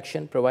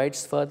interaction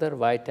provides further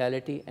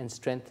vitality and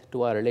strength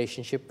to our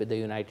relationship with the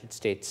United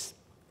States.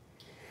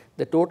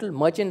 The total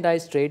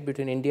merchandise trade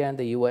between India and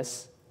the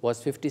US was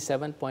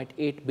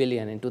 $57.8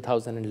 billion in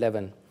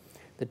 2011.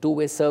 The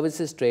two-way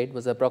services trade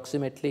was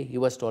approximately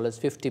US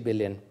 $50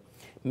 billion,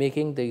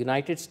 making the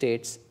United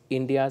States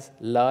India's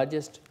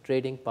largest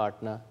trading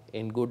partner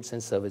in goods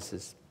and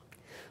services.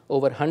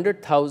 Over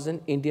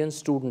 100,000 Indian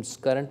students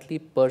currently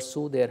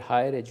pursue their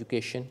higher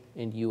education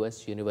in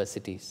US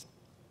universities.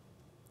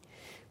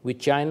 With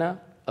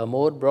China, a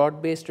more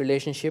broad-based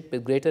relationship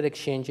with greater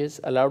exchanges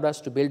allowed us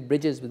to build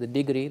bridges with a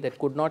degree that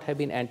could not have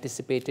been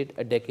anticipated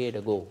a decade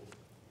ago.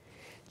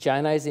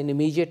 China is an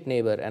immediate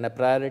neighbor and a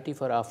priority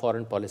for our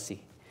foreign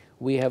policy.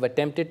 We have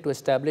attempted to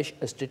establish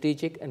a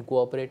strategic and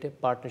cooperative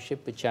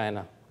partnership with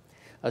China.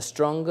 A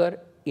stronger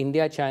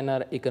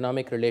India-China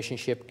economic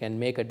relationship can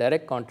make a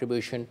direct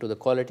contribution to the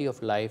quality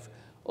of life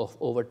of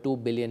over 2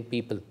 billion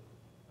people.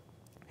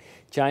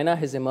 China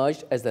has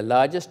emerged as the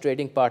largest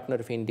trading partner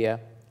of India,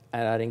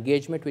 and our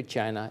engagement with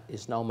China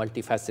is now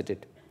multifaceted.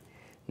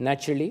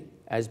 Naturally,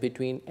 as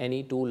between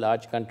any two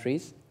large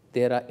countries,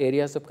 there are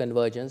areas of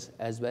convergence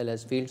as well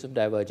as fields of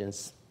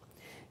divergence.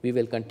 We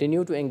will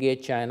continue to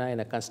engage China in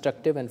a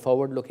constructive and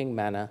forward-looking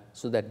manner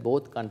so that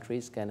both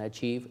countries can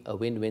achieve a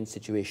win-win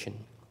situation.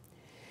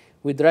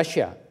 With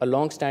Russia, a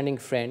long-standing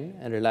friend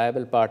and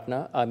reliable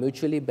partner, our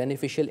mutually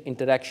beneficial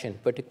interaction,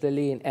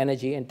 particularly in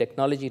energy and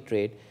technology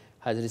trade,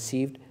 has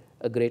received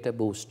a greater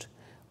boost.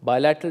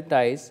 Bilateral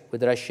ties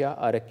with Russia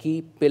are a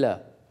key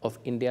pillar of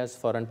India's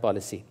foreign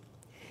policy.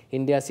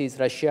 India sees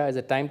Russia as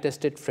a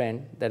time-tested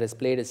friend that has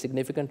played a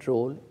significant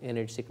role in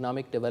its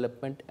economic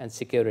development and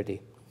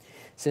security.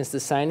 Since the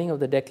signing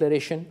of the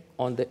declaration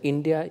on the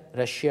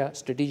India-Russia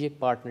strategic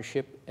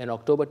partnership in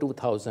October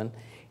 2000,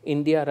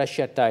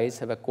 India-Russia ties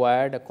have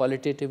acquired a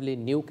qualitatively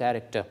new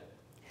character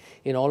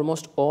in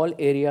almost all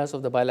areas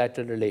of the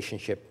bilateral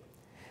relationship.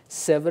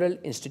 Several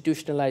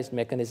institutionalized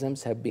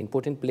mechanisms have been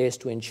put in place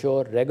to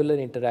ensure regular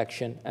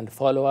interaction and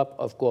follow-up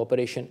of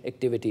cooperation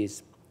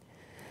activities.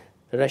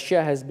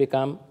 Russia has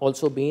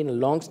also been a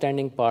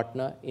long-standing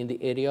partner in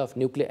the area of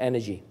nuclear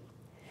energy.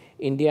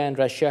 India and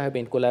Russia have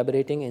been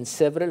collaborating in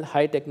several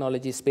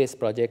high-technology space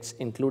projects,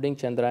 including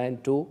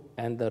Chandrayaan-2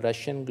 and the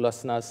Russian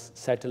GLONASS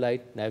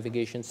satellite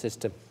navigation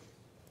system.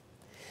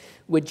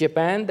 With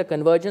Japan, the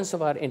convergence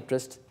of our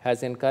interests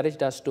has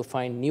encouraged us to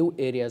find new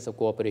areas of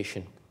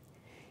cooperation.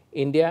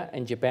 India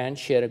and Japan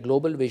share a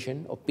global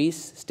vision of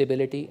peace,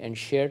 stability, and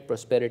shared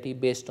prosperity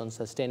based on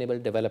sustainable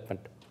development.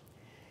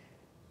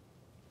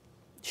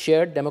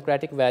 Shared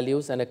democratic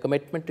values and a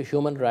commitment to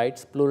human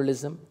rights,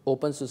 pluralism,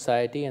 open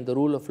society, and the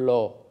rule of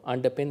law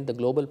underpin the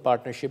global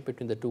partnership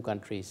between the two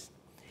countries.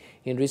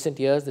 In recent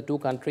years, the two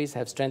countries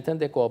have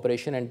strengthened their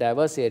cooperation in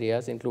diverse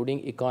areas,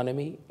 including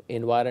economy,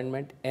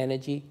 environment,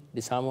 energy,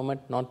 disarmament,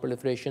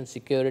 non-proliferation,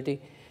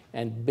 security,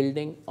 and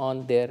building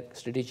on their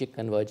strategic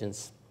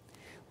convergence.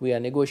 We are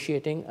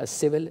negotiating a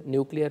civil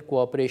nuclear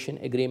cooperation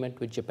agreement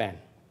with Japan.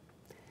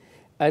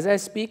 As I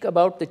speak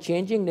about the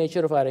changing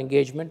nature of our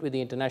engagement with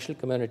the international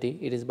community,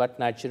 it is but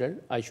natural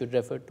I should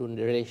refer to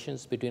the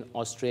relations between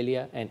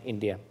Australia and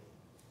India.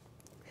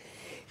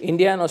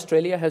 India and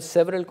Australia have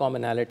several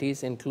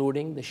commonalities,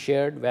 including the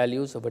shared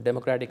values of a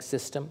democratic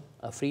system,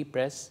 a free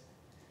press,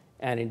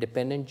 an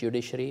independent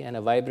judiciary, and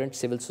a vibrant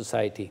civil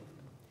society.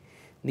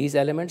 These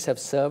elements have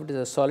served as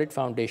a solid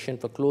foundation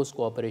for close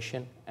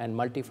cooperation and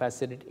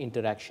multifaceted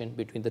interaction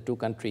between the two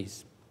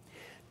countries.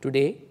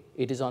 Today,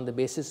 it is on the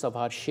basis of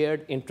our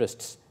shared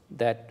interests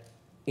that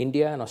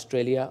India and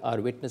Australia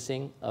are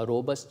witnessing a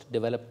robust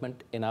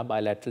development in our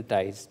bilateral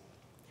ties.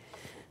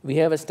 We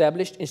have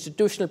established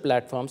institutional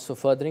platforms for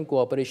furthering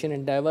cooperation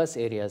in diverse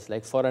areas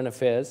like foreign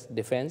affairs,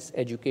 defense,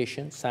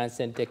 education,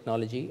 science and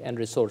technology, and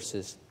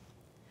resources.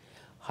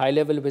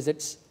 High-level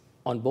visits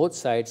on both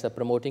sides are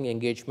promoting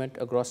engagement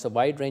across a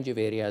wide range of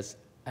areas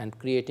and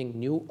creating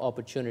new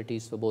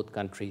opportunities for both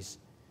countries.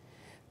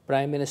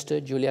 Prime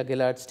Minister Julia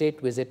Gillard's state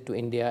visit to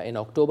India in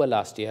October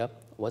last year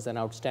was an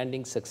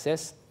outstanding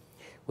success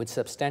with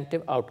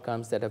substantive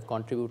outcomes that have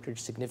contributed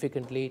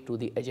significantly to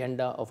the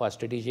agenda of our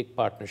strategic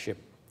partnership.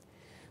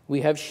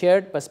 We have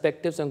shared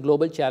perspectives on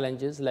global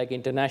challenges like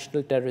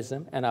international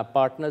terrorism and our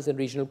partners in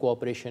regional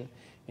cooperation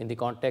in the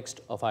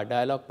context of our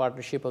dialogue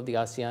partnership of the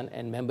ASEAN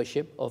and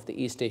membership of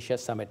the East Asia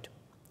Summit.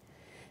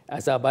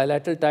 As our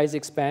bilateral ties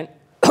expand,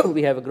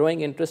 we have a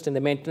growing interest in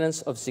the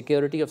maintenance of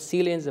security of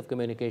sea lanes of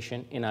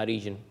communication in our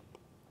region.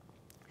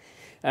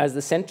 As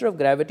the center of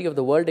gravity of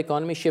the world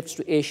economy shifts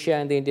to Asia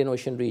and the Indian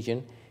Ocean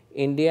region,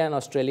 India and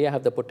Australia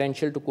have the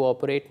potential to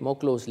cooperate more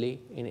closely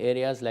in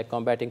areas like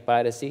combating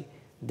piracy,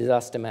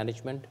 disaster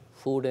management,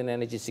 food and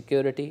energy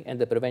security, and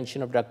the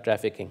prevention of drug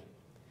trafficking.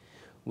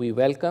 We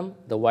welcome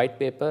the white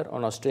paper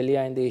on Australia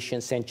in the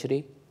Asian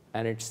century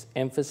and its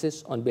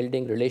emphasis on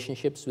building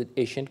relationships with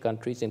Asian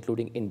countries,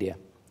 including India.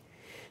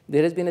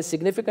 There has been a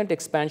significant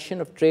expansion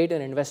of trade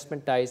and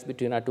investment ties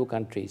between our two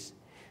countries.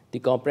 The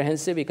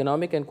comprehensive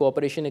economic and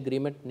cooperation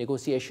agreement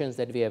negotiations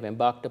that we have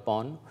embarked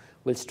upon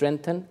will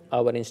strengthen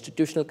our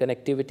institutional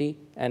connectivity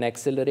and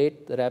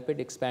accelerate the rapid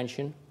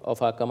expansion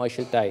of our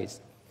commercial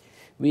ties.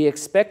 We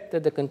expect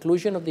that the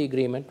conclusion of the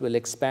agreement will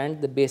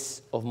expand the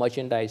base of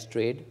merchandise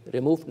trade,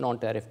 remove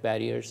non-tariff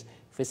barriers,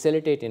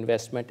 facilitate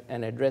investment,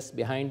 and address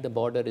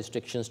behind-the-border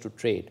restrictions to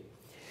trade.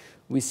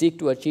 We seek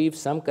to achieve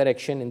some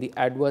correction in the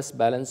adverse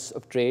balance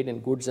of trade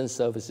in goods and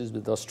services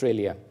with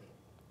Australia.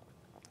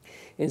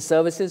 In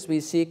services,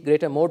 we seek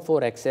greater Mode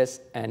 4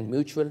 access and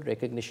mutual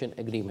recognition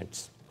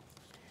agreements.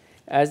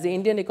 As the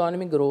Indian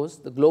economy grows,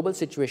 the global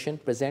situation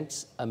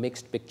presents a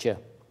mixed picture.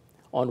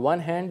 On one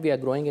hand, we are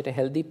growing at a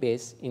healthy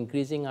pace,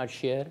 increasing our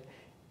share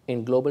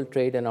in global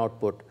trade and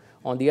output.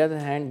 On the other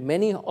hand,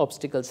 many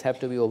obstacles have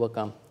to be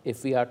overcome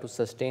if we are to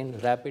sustain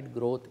rapid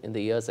growth in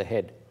the years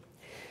ahead.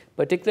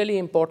 Particularly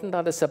important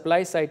are the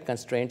supply-side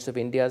constraints of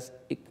India's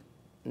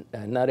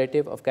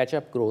narrative of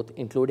catch-up growth,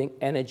 including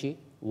energy,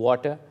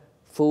 water,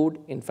 food,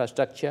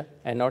 infrastructure,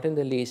 and not in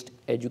the least,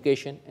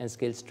 education and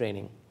skills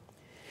training.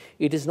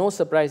 It is no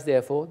surprise,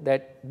 therefore,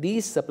 that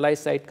these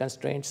supply-side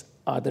constraints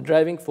are the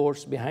driving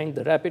force behind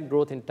the rapid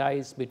growth in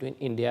ties between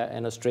India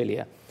and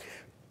Australia.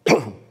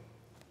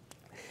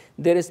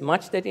 There is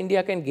much that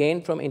India can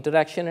gain from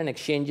interaction and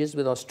exchanges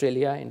with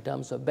Australia in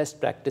terms of best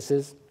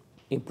practices,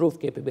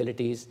 improved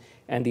capabilities,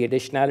 and the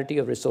additionality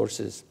of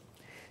resources.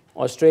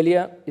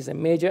 Australia is a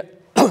major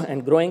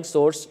and growing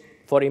source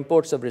for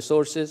imports of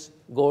resources,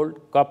 gold,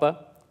 copper,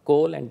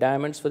 coal, and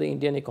diamonds for the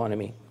Indian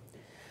economy.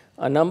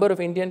 A number of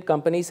Indian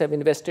companies have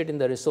invested in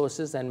the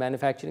resources and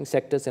manufacturing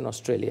sectors in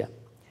Australia.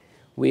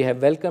 We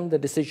have welcomed the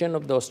decision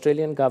of the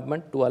Australian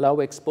government to allow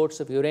exports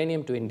of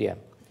uranium to India.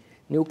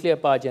 Nuclear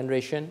power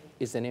generation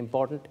is an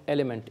important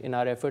element in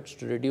our efforts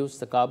to reduce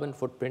the carbon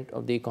footprint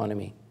of the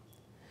economy.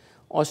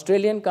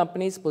 Australian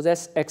companies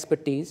possess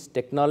expertise,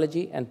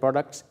 technology, and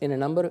products in a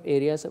number of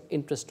areas of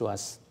interest to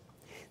us.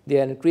 They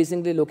are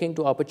increasingly looking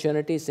to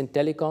opportunities in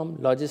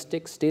telecom,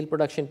 logistics, steel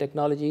production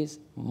technologies,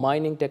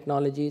 mining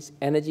technologies,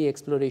 energy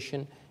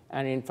exploration,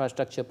 and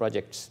infrastructure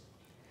projects.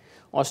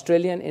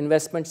 Australian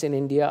investments in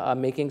India are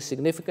making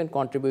significant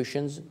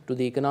contributions to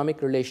the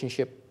economic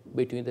relationship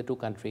between the two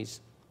countries.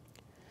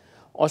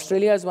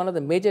 Australia is one of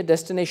the major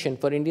destinations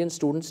for Indian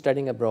students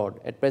studying abroad.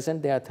 At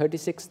present, there are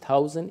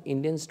 36,000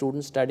 Indian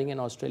students studying in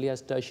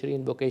Australia's tertiary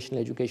and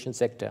vocational education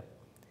sector.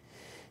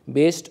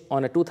 Based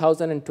on a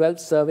 2012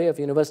 survey of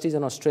universities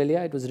in Australia,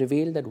 it was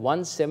revealed that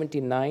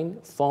 179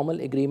 formal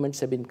agreements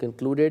have been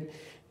concluded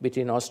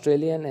between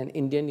Australian and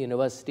Indian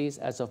universities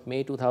as of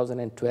May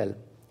 2012.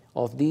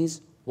 Of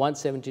these,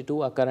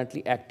 172 are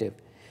currently active.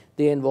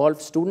 They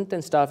involve student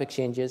and staff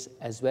exchanges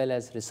as well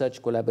as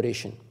research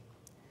collaboration.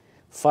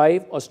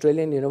 5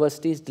 Australian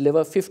universities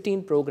deliver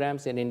 15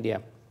 programs in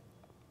India.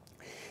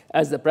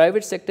 As the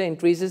private sector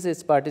increases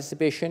its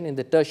participation in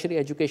the tertiary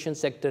education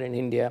sector in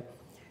India,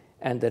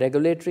 and the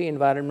regulatory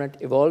environment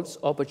evolves,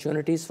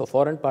 opportunities for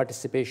foreign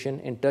participation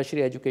in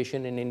tertiary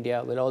education in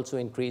India will also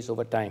increase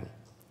over time.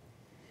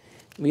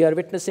 We are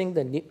witnessing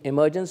the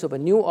emergence of a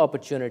new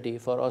opportunity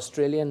for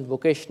Australian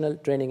vocational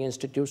training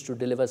institutes to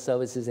deliver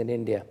services in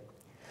India.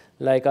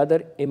 Like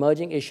other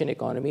emerging Asian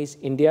economies,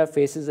 India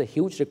faces a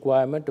huge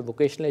requirement of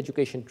vocational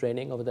education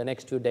training over the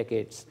next few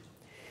decades.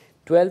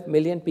 12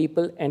 million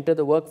people enter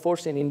the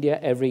workforce in India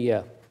every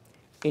year.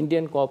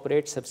 Indian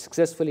corporates have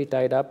successfully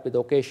tied up with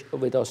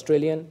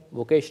Australian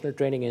vocational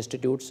training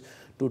institutes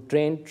to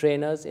train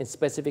trainers in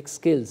specific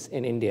skills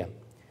in India.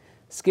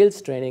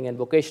 Skills training and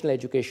vocational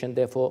education,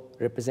 therefore,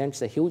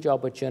 represents a huge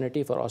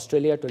opportunity for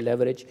Australia to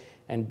leverage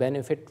and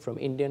benefit from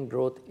Indian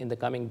growth in the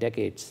coming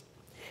decades.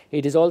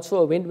 It is also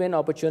a win-win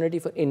opportunity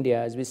for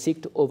India as we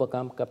seek to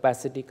overcome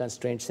capacity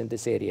constraints in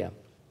this area.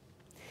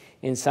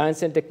 In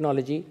science and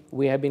technology,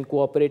 we have been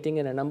cooperating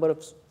in a number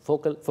of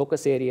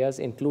focus areas,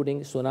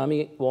 including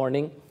tsunami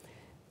warning,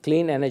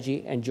 clean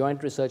energy, and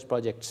joint research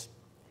projects.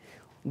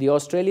 The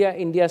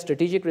Australia-India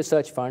Strategic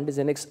Research Fund is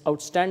an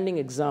outstanding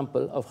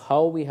example of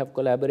how we have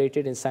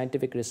collaborated in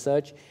scientific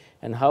research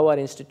and how our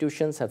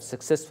institutions have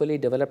successfully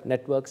developed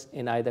networks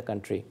in either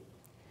country.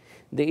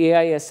 The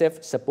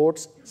AISF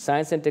supports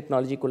science and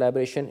technology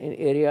collaboration in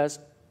areas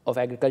of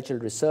agricultural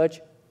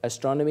research,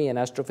 astronomy and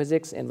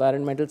astrophysics,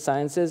 environmental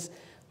sciences,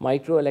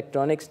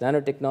 microelectronics,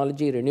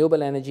 nanotechnology,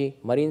 renewable energy,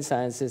 marine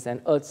sciences,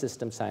 and earth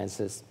system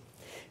sciences.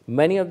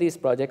 Many of these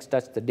projects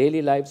touch the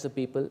daily lives of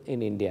people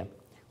in India.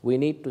 We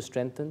need to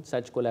strengthen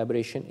such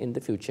collaboration in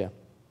the future.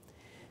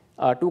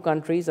 Our two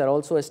countries are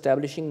also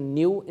establishing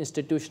new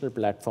institutional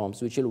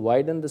platforms which will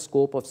widen the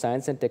scope of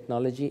science and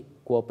technology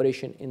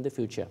cooperation in the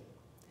future.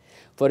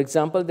 For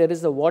example, there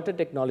is the Water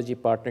Technology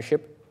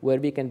Partnership, where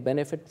we can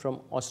benefit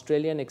from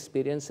Australian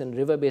experience in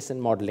river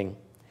basin modeling.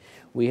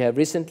 We have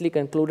recently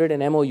concluded an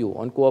MOU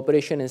on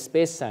cooperation in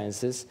space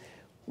sciences,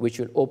 which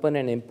will open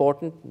an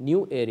important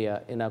new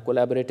area in our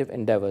collaborative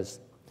endeavors.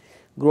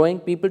 Growing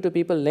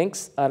people-to-people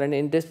links are an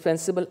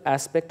indispensable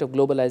aspect of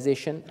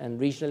globalization and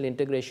regional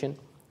integration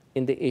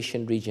in the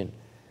Asian region.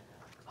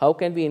 How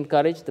can we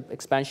encourage the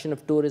expansion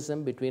of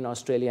tourism between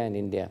Australia and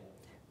India?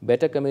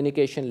 Better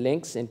communication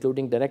links,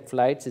 including direct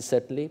flights, is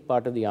certainly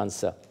part of the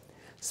answer.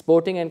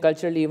 Sporting and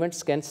cultural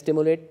events can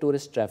stimulate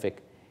tourist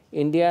traffic.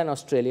 India and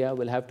Australia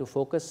will have to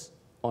focus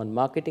on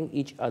marketing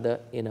each other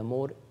in a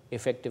more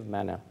effective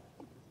manner.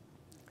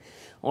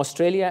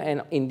 Australia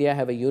and India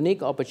have a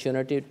unique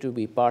opportunity to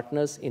be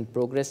partners in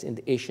progress in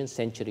the Asian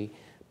century,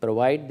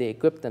 provided they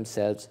equip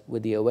themselves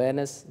with the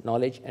awareness,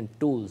 knowledge, and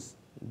tools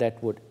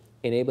that would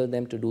enable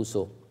them to do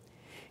so.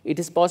 It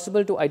is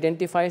possible to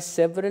identify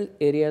several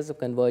areas of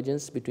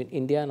convergence between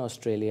India and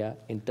Australia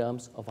in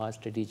terms of our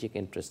strategic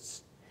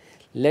interests.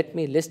 Let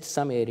me list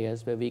some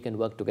areas where we can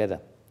work together.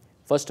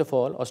 First of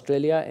all,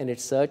 Australia, in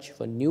its search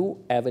for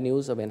new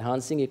avenues of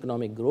enhancing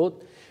economic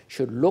growth,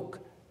 should look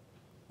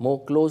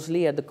more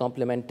closely at the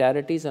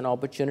complementarities and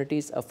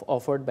opportunities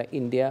offered by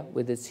India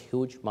with its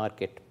huge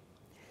market.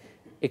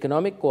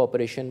 Economic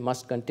cooperation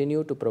must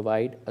continue to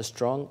provide a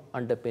strong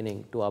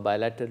underpinning to our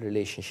bilateral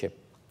relationship.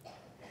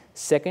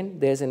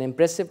 Second, there is an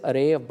impressive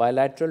array of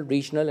bilateral,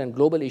 regional, and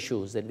global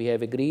issues that we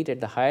have agreed at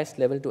the highest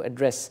level to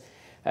address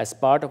as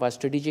part of our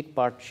strategic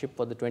partnership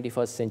for the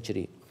 21st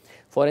century.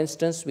 For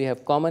instance, we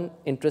have common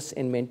interests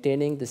in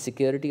maintaining the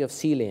security of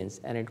sea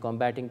lanes and in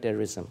combating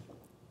terrorism.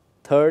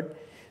 Third,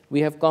 we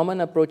have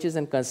common approaches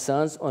and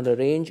concerns on a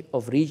range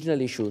of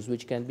regional issues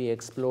which can be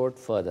explored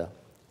further.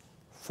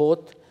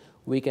 Fourth,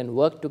 we can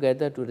work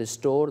together to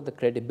restore the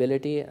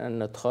credibility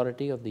and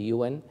authority of the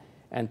UN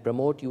and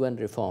promote UN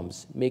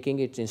reforms, making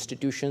its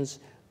institutions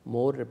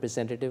more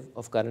representative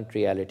of current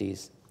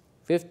realities.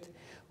 Fifth,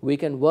 we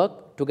can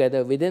work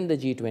together within the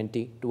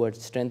G20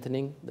 towards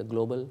strengthening the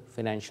global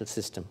financial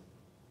system.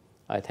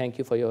 I thank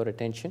you for your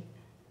attention.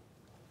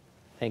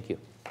 Thank you.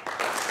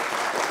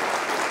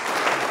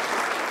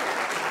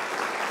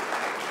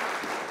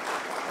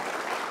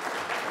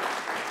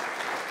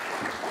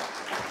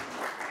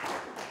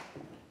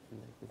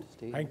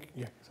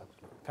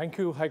 Thank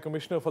you, High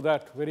Commissioner, for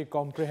that very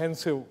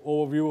comprehensive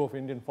overview of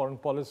Indian foreign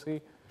policy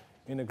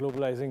in a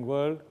globalizing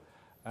world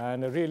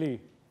and a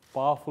really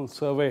powerful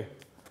survey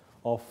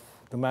of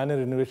the manner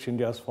in which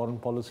India's foreign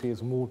policy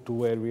has moved to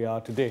where we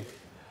are today.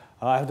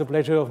 I have the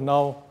pleasure of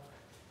now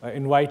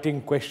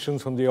inviting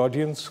questions from the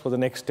audience for the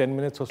next 10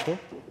 minutes or so.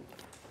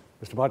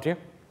 Mr. Bhatia,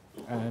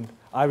 and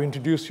I've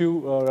introduced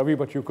you, Ravi,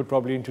 but you could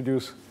probably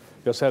introduce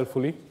yourself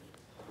fully.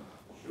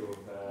 Sure.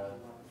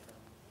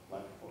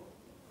 Wonderful.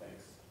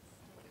 Thanks.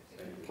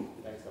 Thank you.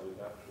 Thanks,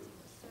 Alfred.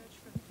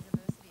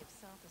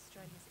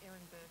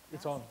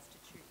 It's on.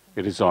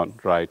 It is on,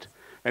 right.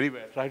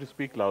 Anyway, try to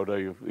speak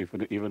louder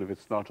even if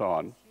it's not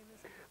on.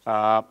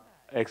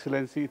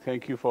 Excellency,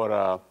 thank you for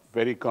a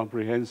very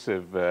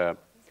comprehensive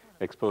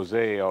expose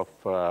of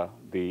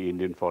the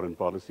Indian foreign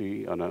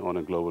policy on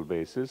a global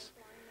basis.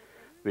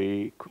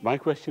 My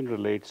question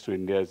relates to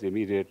India's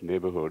immediate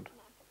neighborhood,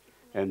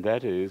 and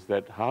that is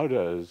that how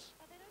does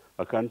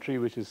a country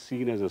which is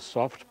seen as a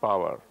soft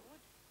power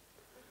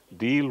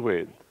deal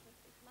with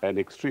an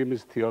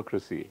extremist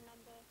theocracy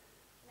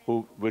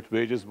which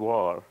wages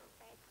war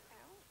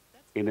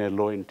in a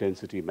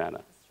low-intensity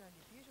manner?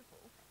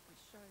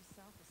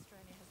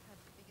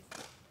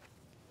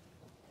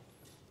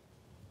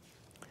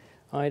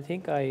 I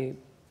think I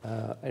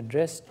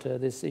addressed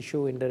this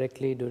issue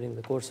indirectly during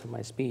the course of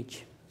my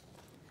speech.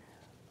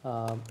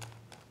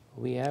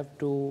 We have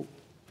to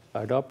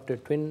adopt a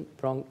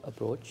twin-pronged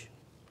approach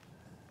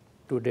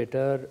to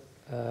deter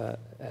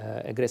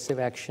aggressive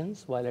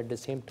actions while at the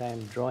same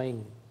time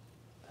drawing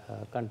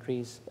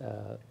countries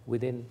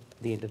within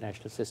the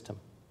international system.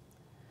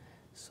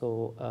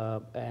 So,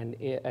 and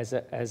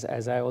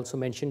as I also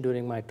mentioned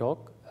during my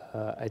talk,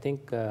 I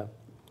think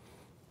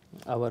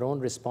our own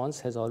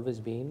response has always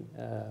been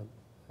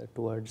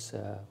towards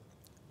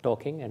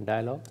talking and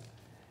dialogue,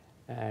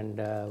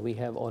 and we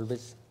have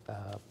always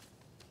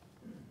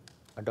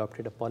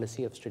adopted a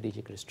policy of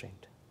strategic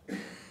restraint.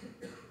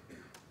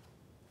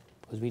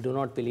 Because we do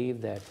not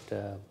believe that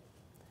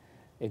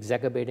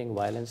exacerbating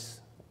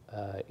violence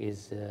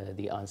is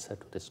the answer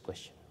to this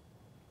question.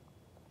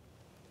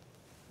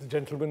 The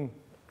gentleman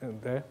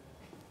there.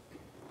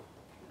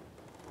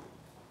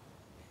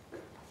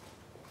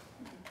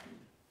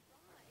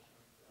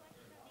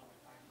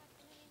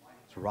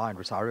 Ryan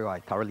Rosario, I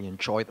thoroughly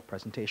enjoyed the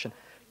presentation.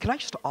 Can I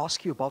just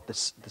ask you about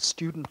this, the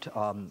student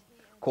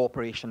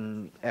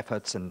cooperation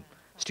efforts and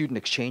student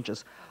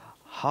exchanges?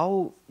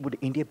 How would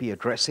India be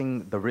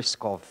addressing the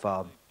risk of,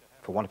 for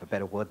want of a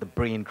better word, the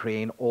brain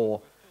drain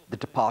or the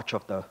departure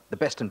of the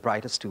best and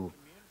brightest to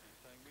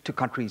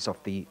countries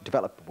of the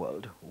developed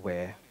world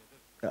where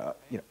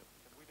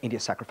India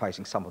is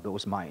sacrificing some of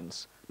those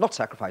minds? Not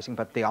sacrificing,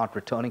 but they aren't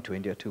returning to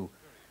India to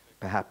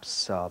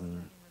perhaps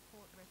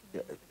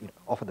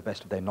offer the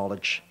best of their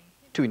knowledge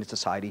to Indian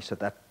society so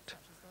that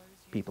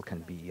people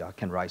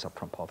can rise up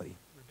from poverty.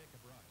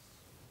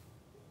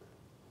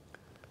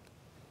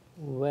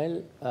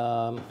 Well,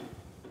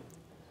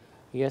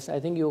 yes, I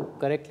think you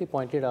correctly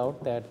pointed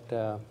out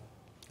that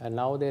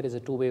now there is a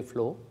two-way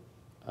flow.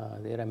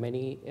 There are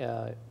many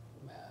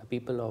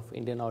people of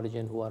Indian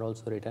origin who are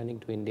also returning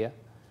to India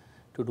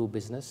to do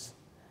business.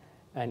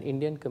 And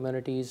Indian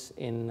communities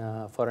in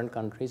foreign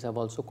countries have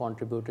also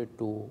contributed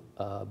to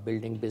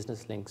building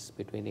business links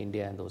between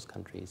India and those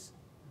countries.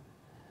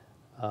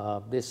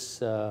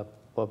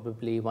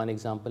 Probably one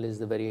example is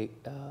the very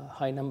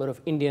high number of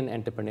Indian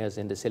entrepreneurs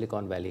in the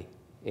Silicon Valley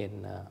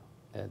in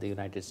the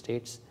United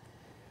States.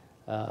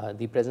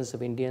 The presence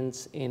of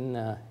Indians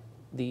in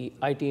the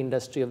IT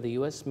industry of the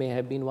US may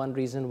have been one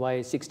reason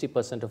why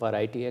 60% of our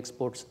IT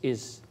exports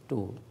is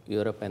to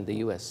Europe and the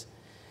US.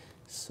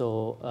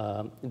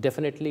 So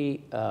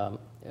definitely,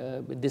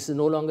 this is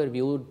no longer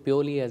viewed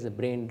purely as a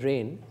brain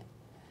drain,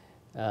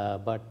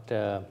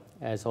 but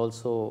as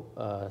also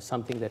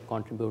something that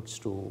contributes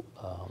to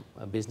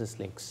business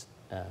links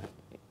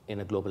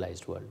in a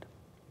globalized world.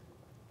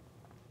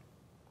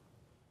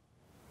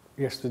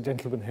 Yes, the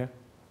gentleman here.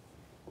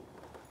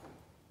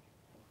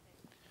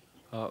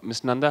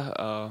 Ms.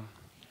 Nanda,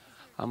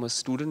 I'm a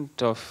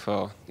student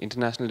of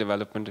international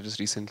development that has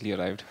recently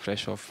arrived,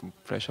 fresh off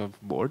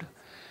board.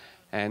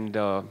 And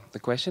the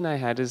question I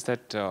had is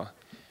that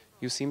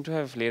you seem to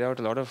have laid out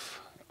a lot of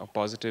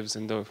positives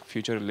in the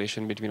future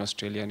relation between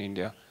Australia and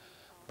India.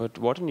 But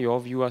what, in your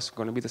view, are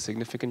going to be the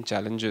significant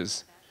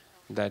challenges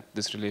that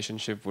this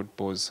relationship would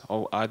pose?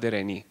 Or are there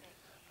any?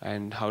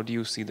 And how do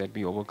you see that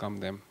we overcome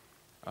them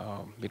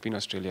between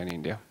Australia and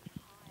India?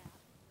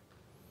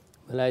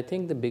 Well, I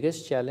think the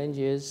biggest challenge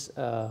is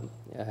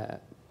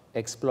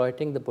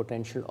exploiting the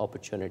potential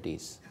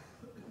opportunities.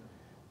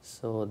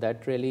 So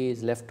that really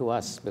is left to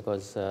us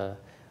because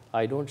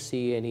I don't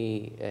see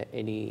any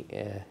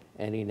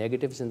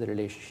negatives in the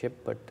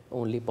relationship, but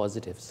only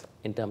positives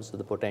in terms of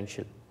the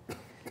potential.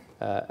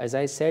 As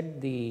I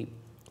said,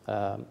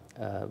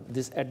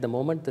 at the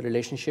moment, the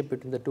relationship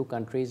between the two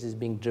countries is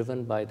being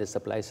driven by the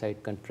supply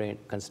side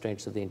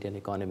constraints of the Indian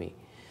economy.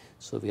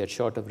 So we are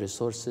short of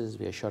resources,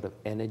 we are short of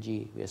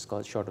energy, we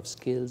are short of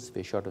skills,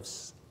 we are short of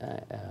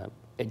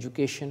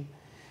education.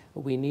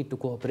 We need to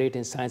cooperate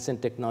in science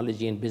and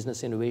technology and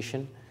business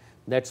innovation.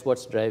 That's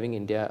what's driving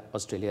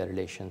India-Australia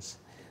relations.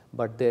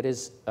 But there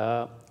is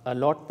a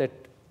lot that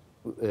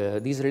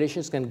these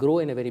relations can grow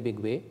in a very big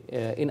way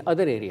in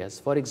other areas.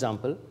 For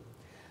example,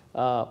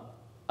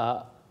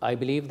 I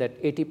believe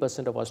that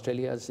 80% of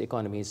Australia's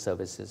economy is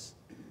services,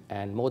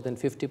 and more than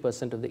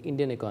 50% of the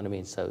Indian economy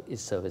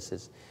is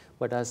services.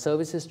 But our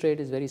services trade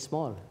is very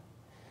small.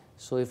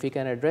 So if we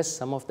can address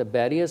some of the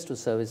barriers to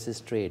services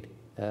trade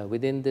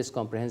within this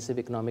comprehensive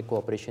economic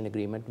cooperation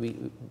agreement,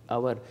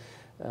 our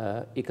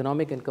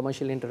economic and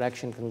commercial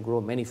interaction can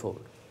grow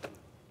manifold.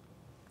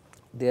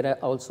 There are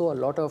also a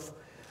lot of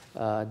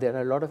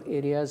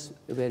areas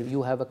where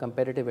you have a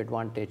competitive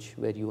advantage,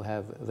 where you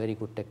have very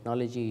good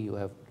technology, you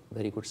have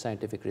very good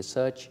scientific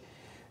research,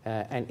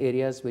 and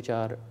areas which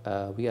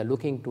we are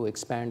looking to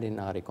expand in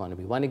our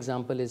economy. One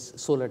example is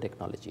solar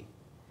technology.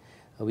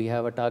 We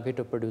have a target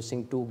of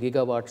producing 2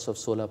 gigawatts of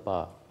solar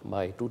power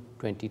by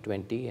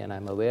 2020, and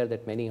I'm aware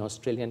that many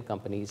Australian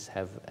companies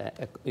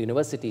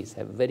universities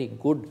have very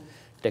good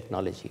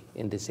technology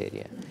in this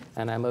area.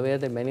 And I'm aware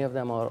that many of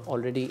them are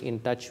already in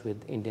touch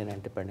with Indian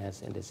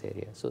entrepreneurs in this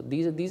area. So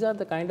these are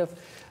the kind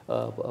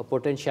of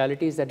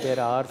potentialities that there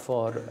are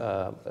for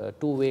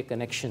two-way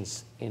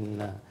connections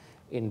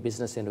in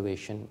business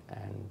innovation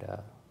and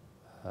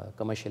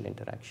commercial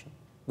interaction,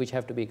 which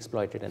have to be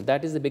exploited. And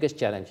that is the biggest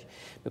challenge,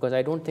 because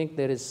I don't think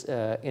there is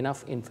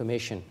enough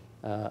information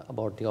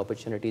about the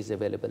opportunities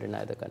available in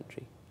either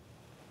country.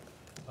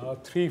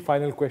 3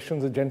 final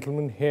questions. The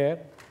gentleman here,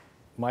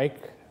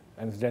 Mike,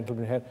 and the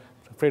gentleman here.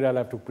 I'm afraid I'll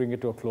have to bring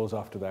it to a close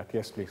after that.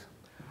 Yes, please.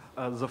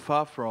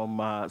 Zafar from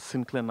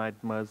Sinclair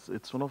Nightmares.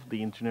 It's one of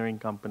the engineering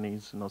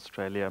companies in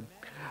Australia.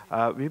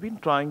 We've been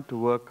trying to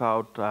work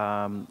out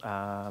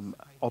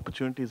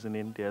opportunities in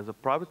India. As a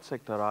private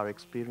sector, our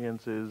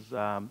experience is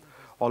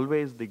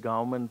always the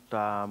government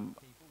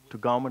to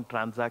government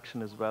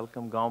transaction is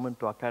welcome, government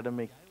to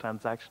academic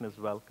transaction is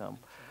welcome.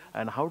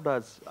 And how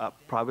does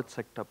private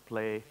sector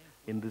play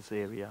in this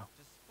area?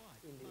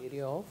 In the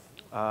area of?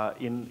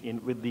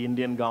 With the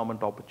Indian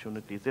government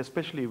opportunities,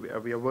 especially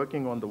we are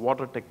working on the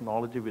water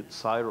technology with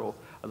CSIRO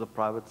as a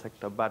private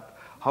sector, but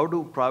how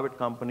do private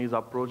companies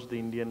approach the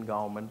Indian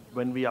government?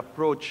 When we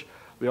approach,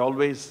 we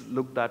always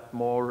looked at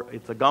more,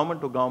 it's a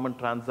government-to-government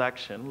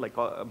transaction, like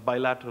a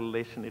bilateral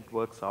relation, it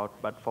works out.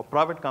 But for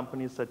private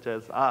companies such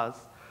as us,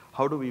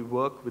 how do we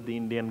work with the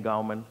Indian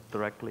government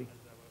directly?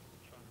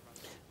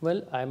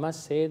 Well, I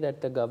must say that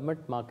the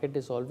government market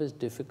is always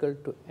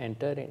difficult to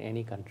enter in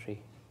any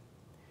country.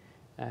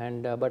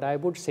 But I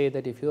would say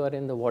that if you are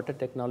in the water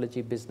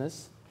technology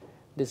business,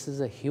 this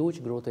is a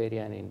huge growth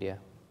area in India.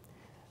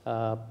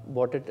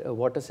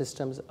 Water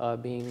systems are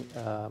being,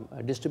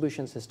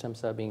 distribution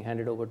systems are being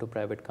handed over to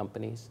private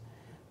companies.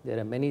 There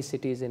are many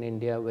cities in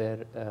India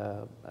where,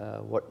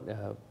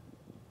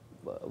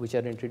 which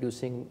are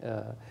introducing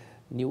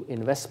new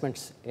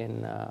investments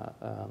in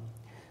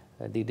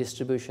the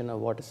distribution of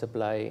water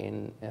supply,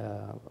 in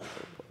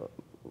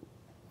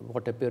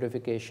water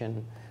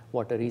purification,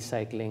 water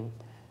recycling.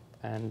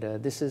 And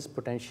this is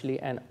potentially,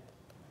 and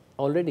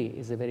already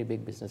is a very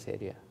big business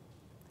area.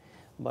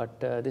 But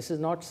this is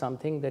not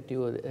something that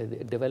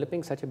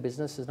developing such a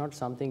business is not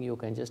something you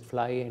can just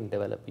fly and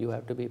develop. You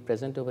have to be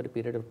present over a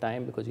period of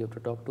time because you have to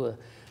talk to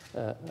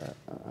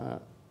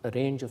a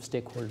range of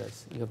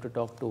stakeholders. You have to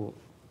talk to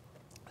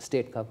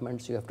state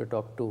governments, you have to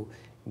talk to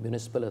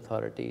municipal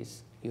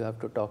authorities, you have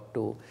to talk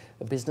to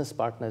business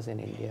partners in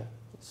India.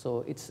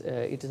 So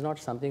it is not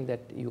something that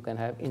you can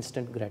have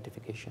instant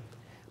gratification.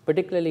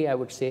 Particularly, I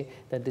would say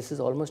that this is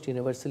almost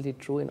universally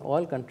true in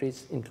all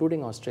countries,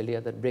 including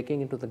Australia, that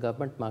breaking into the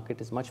government market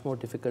is much more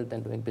difficult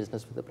than doing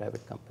business with a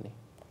private company.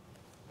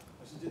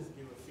 I should just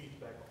give a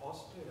feedback.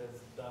 Austria has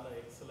done an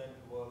excellent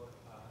work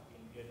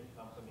in getting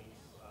companies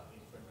in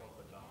front of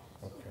the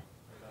government. Okay.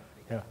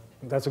 So, yeah,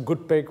 that's a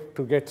good pick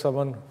to get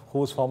someone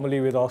who's formerly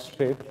with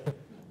Austria.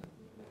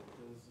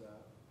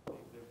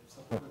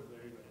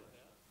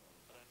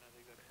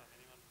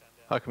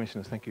 Hi,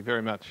 Commissioners. Thank you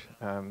very much.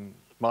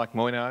 Mike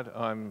Moynard.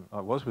 I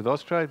was with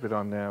Austrade, but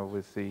I'm now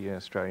with the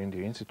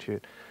Australia-India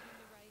Institute.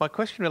 My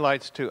question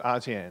relates to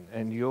ASEAN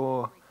and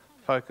your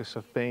focus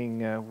of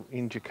being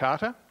in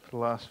Jakarta for the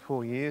last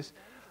 4 years.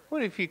 I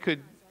wonder if you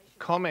could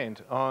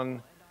comment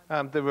on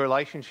the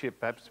relationship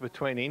perhaps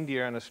between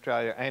India and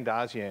Australia and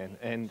ASEAN,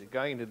 and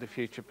going into the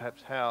future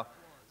perhaps how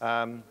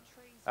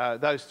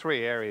those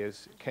three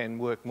areas can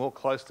work more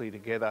closely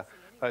together,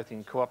 both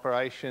in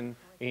cooperation,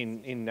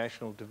 in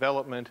national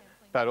development,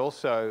 but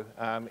also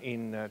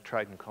in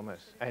trade and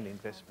commerce and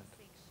investment.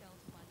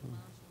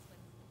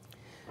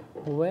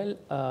 Well,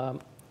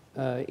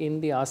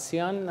 in the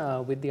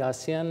ASEAN, with the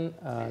ASEAN,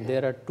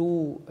 there are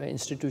two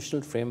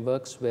institutional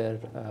frameworks where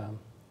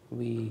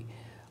we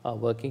are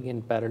working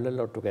in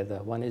parallel or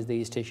together. One is the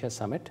East Asia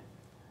Summit,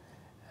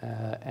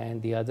 and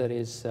the other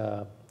is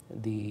our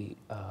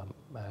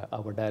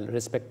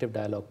respective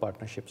dialogue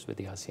partnerships with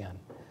the ASEAN.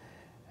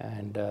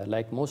 And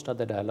like most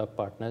other dialogue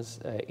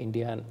partners,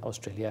 India and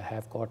Australia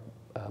have got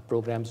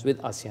programs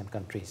with ASEAN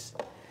countries.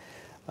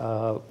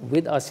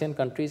 With ASEAN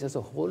countries as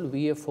a whole,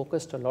 we have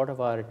focused a lot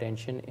of our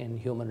attention in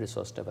human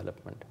resource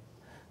development.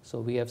 So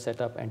we have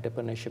set up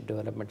entrepreneurship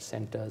development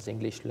centers,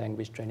 English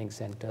language training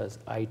centers,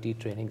 IT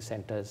training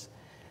centers,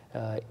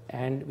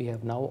 and we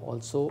have now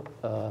also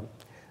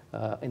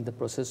in the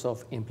process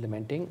of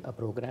implementing a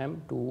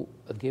program to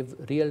give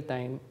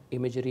real-time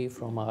imagery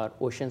from our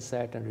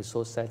OceanSat and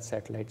ResourceSat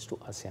satellites to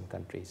ASEAN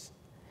countries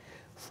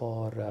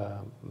for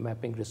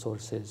mapping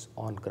resources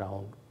on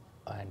ground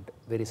and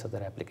various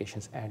other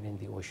applications and in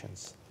the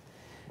oceans.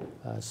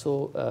 We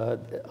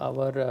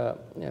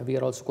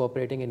are also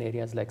cooperating in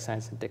areas like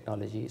science and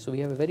technology. So we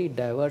have a very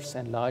diverse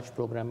and large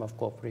program of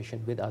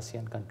cooperation with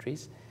ASEAN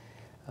countries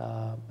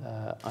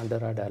under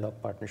our dialogue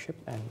partnership,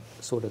 and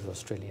so does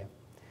Australia.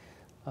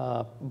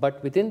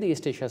 But within the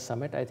East Asia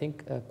Summit, I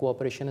think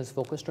cooperation is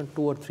focused on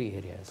 2 or 3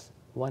 areas.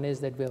 One is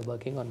that we are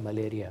working on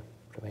malaria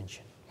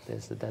prevention.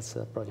 That's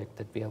a project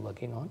that we are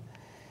working on.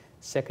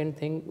 Second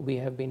thing, we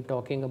have been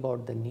talking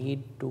about the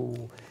need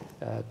to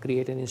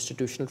create an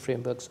institutional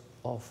frameworks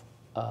of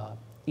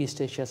East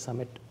Asia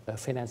Summit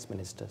finance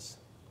ministers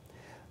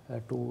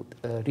to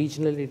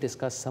regionally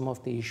discuss some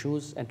of the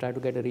issues and try to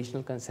get a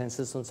regional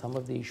consensus on some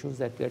of the issues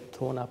that get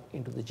thrown up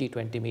into the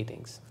G20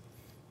 meetings.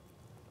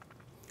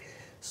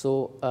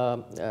 So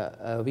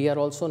we are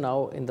also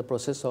now in the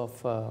process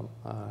of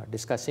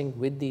discussing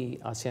with the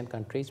ASEAN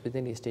countries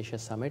within East Asia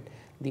Summit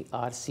the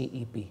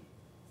RCEP,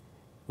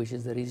 which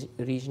is the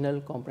Regional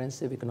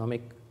Comprehensive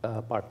Economic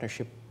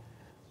Partnership,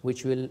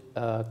 which will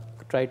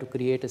try to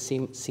create a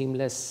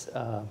seamless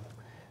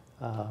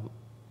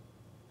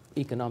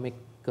economic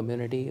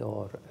community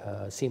or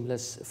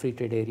seamless free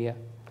trade area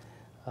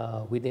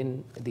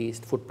within the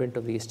footprint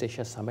of the East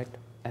Asia Summit,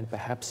 and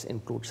perhaps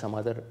include some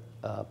other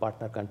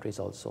partner countries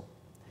also.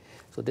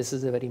 So this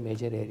is a very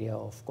major area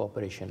of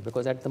cooperation,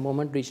 because at the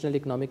moment regional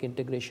economic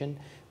integration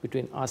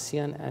between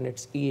ASEAN and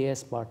its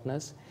EAS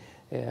partners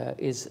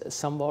is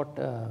somewhat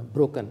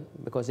broken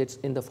because it's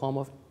in the form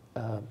of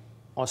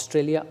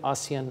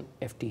Australia-ASEAN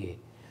FTA,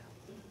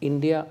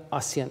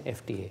 India-ASEAN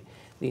FTA.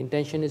 The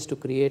intention is to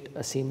create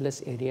a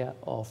seamless area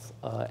of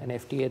an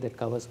FTA that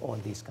covers all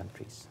these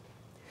countries.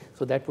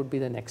 So that would be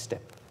the next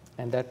step,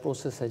 and that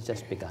process has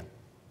just begun.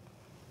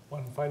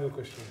 One final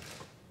question.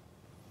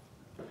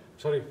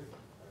 Sorry,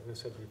 I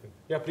missed everything.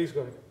 Yeah, please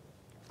go ahead.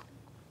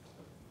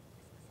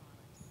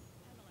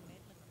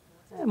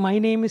 My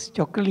name is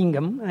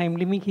Chokalingam. I'm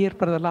living here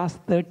for the last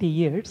 30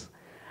 years.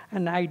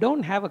 And I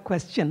don't have a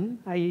question.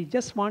 I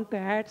just want to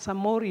add some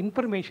more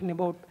information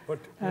about... But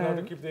you have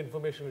to keep the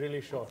information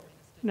really short.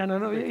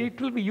 No.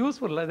 It will be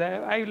useful.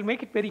 I will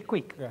make it very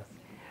quick. Yeah.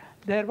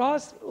 There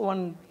was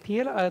one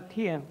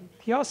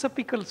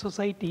Theosophical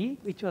Society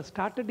which was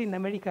started in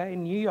America,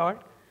 in New York.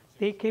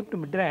 They came to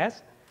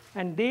Madras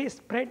and they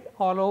spread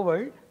all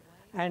over.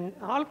 And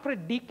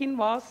Alfred Deakin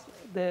was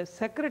the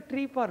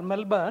secretary for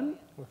Melbourne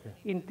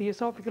in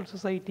Theosophical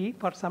Society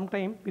for some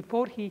time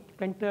before he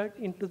entered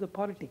into the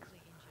politics.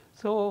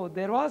 So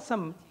there was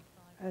some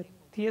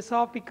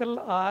theosophical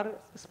or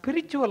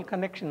spiritual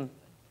connection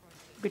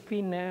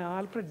between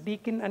Alfred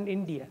Deakin and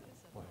India.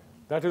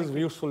 That is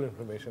useful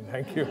information.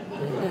 Thank you.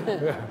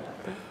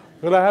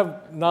 Well, I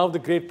have now the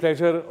great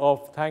pleasure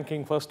of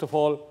thanking, first of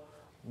all,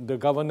 the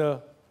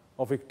Governor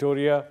of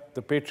Victoria,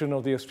 the patron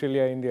of the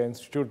Australia-India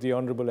Institute, the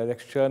Honourable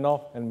Alex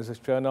Chernoff and Mrs.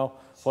 Chernoff,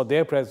 for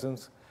their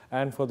presence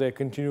and for their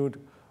continued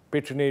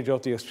patronage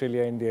of the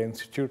Australia-India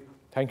Institute.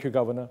 Thank you,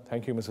 Governor.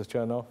 Thank you, Mrs.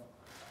 Chernoff.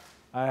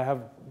 I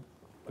have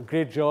a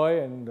great joy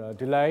and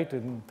delight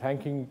in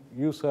thanking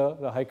you, sir,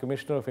 the High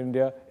Commissioner of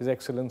India, His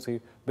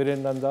Excellency Biren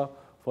Nanda,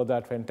 for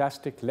that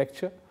fantastic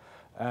lecture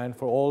and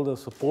for all the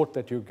support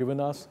that you've given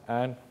us,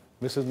 and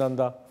Mrs.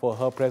 Nanda for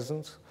her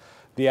presence,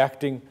 the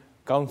Acting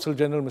Consul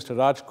General, Mr.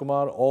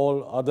 Rajkumar,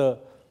 all other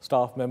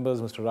staff members,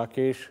 Mr.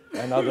 Rakesh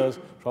and others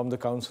from the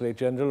Consulate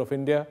General of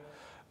India,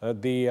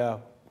 the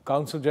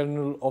Consul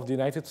General of the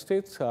United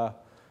States.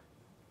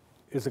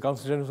 Is the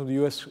Consul General of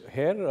the US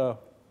here?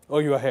 Oh,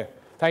 you are here.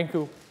 Thank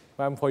you,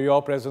 ma'am, for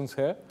your presence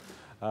here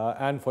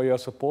and for your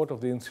support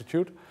of the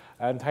Institute.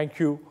 And thank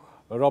you,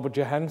 Robert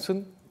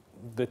Johansson,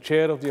 the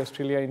chair of the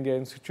Australia-India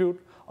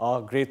Institute, our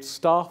great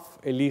staff,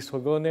 Elise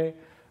Hogone,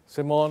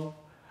 Simon,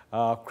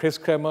 Chris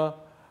Kremer,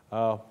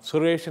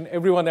 Suresh, and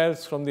everyone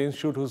else from the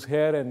Institute who's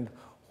here, and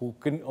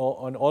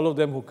all of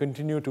them who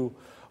continue to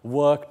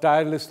work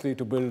tirelessly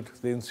to build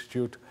the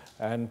Institute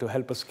and to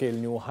help us scale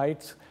new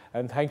heights.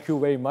 And thank you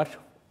very much,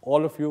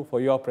 all of you, for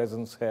your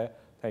presence here.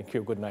 Thank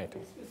you. Good night.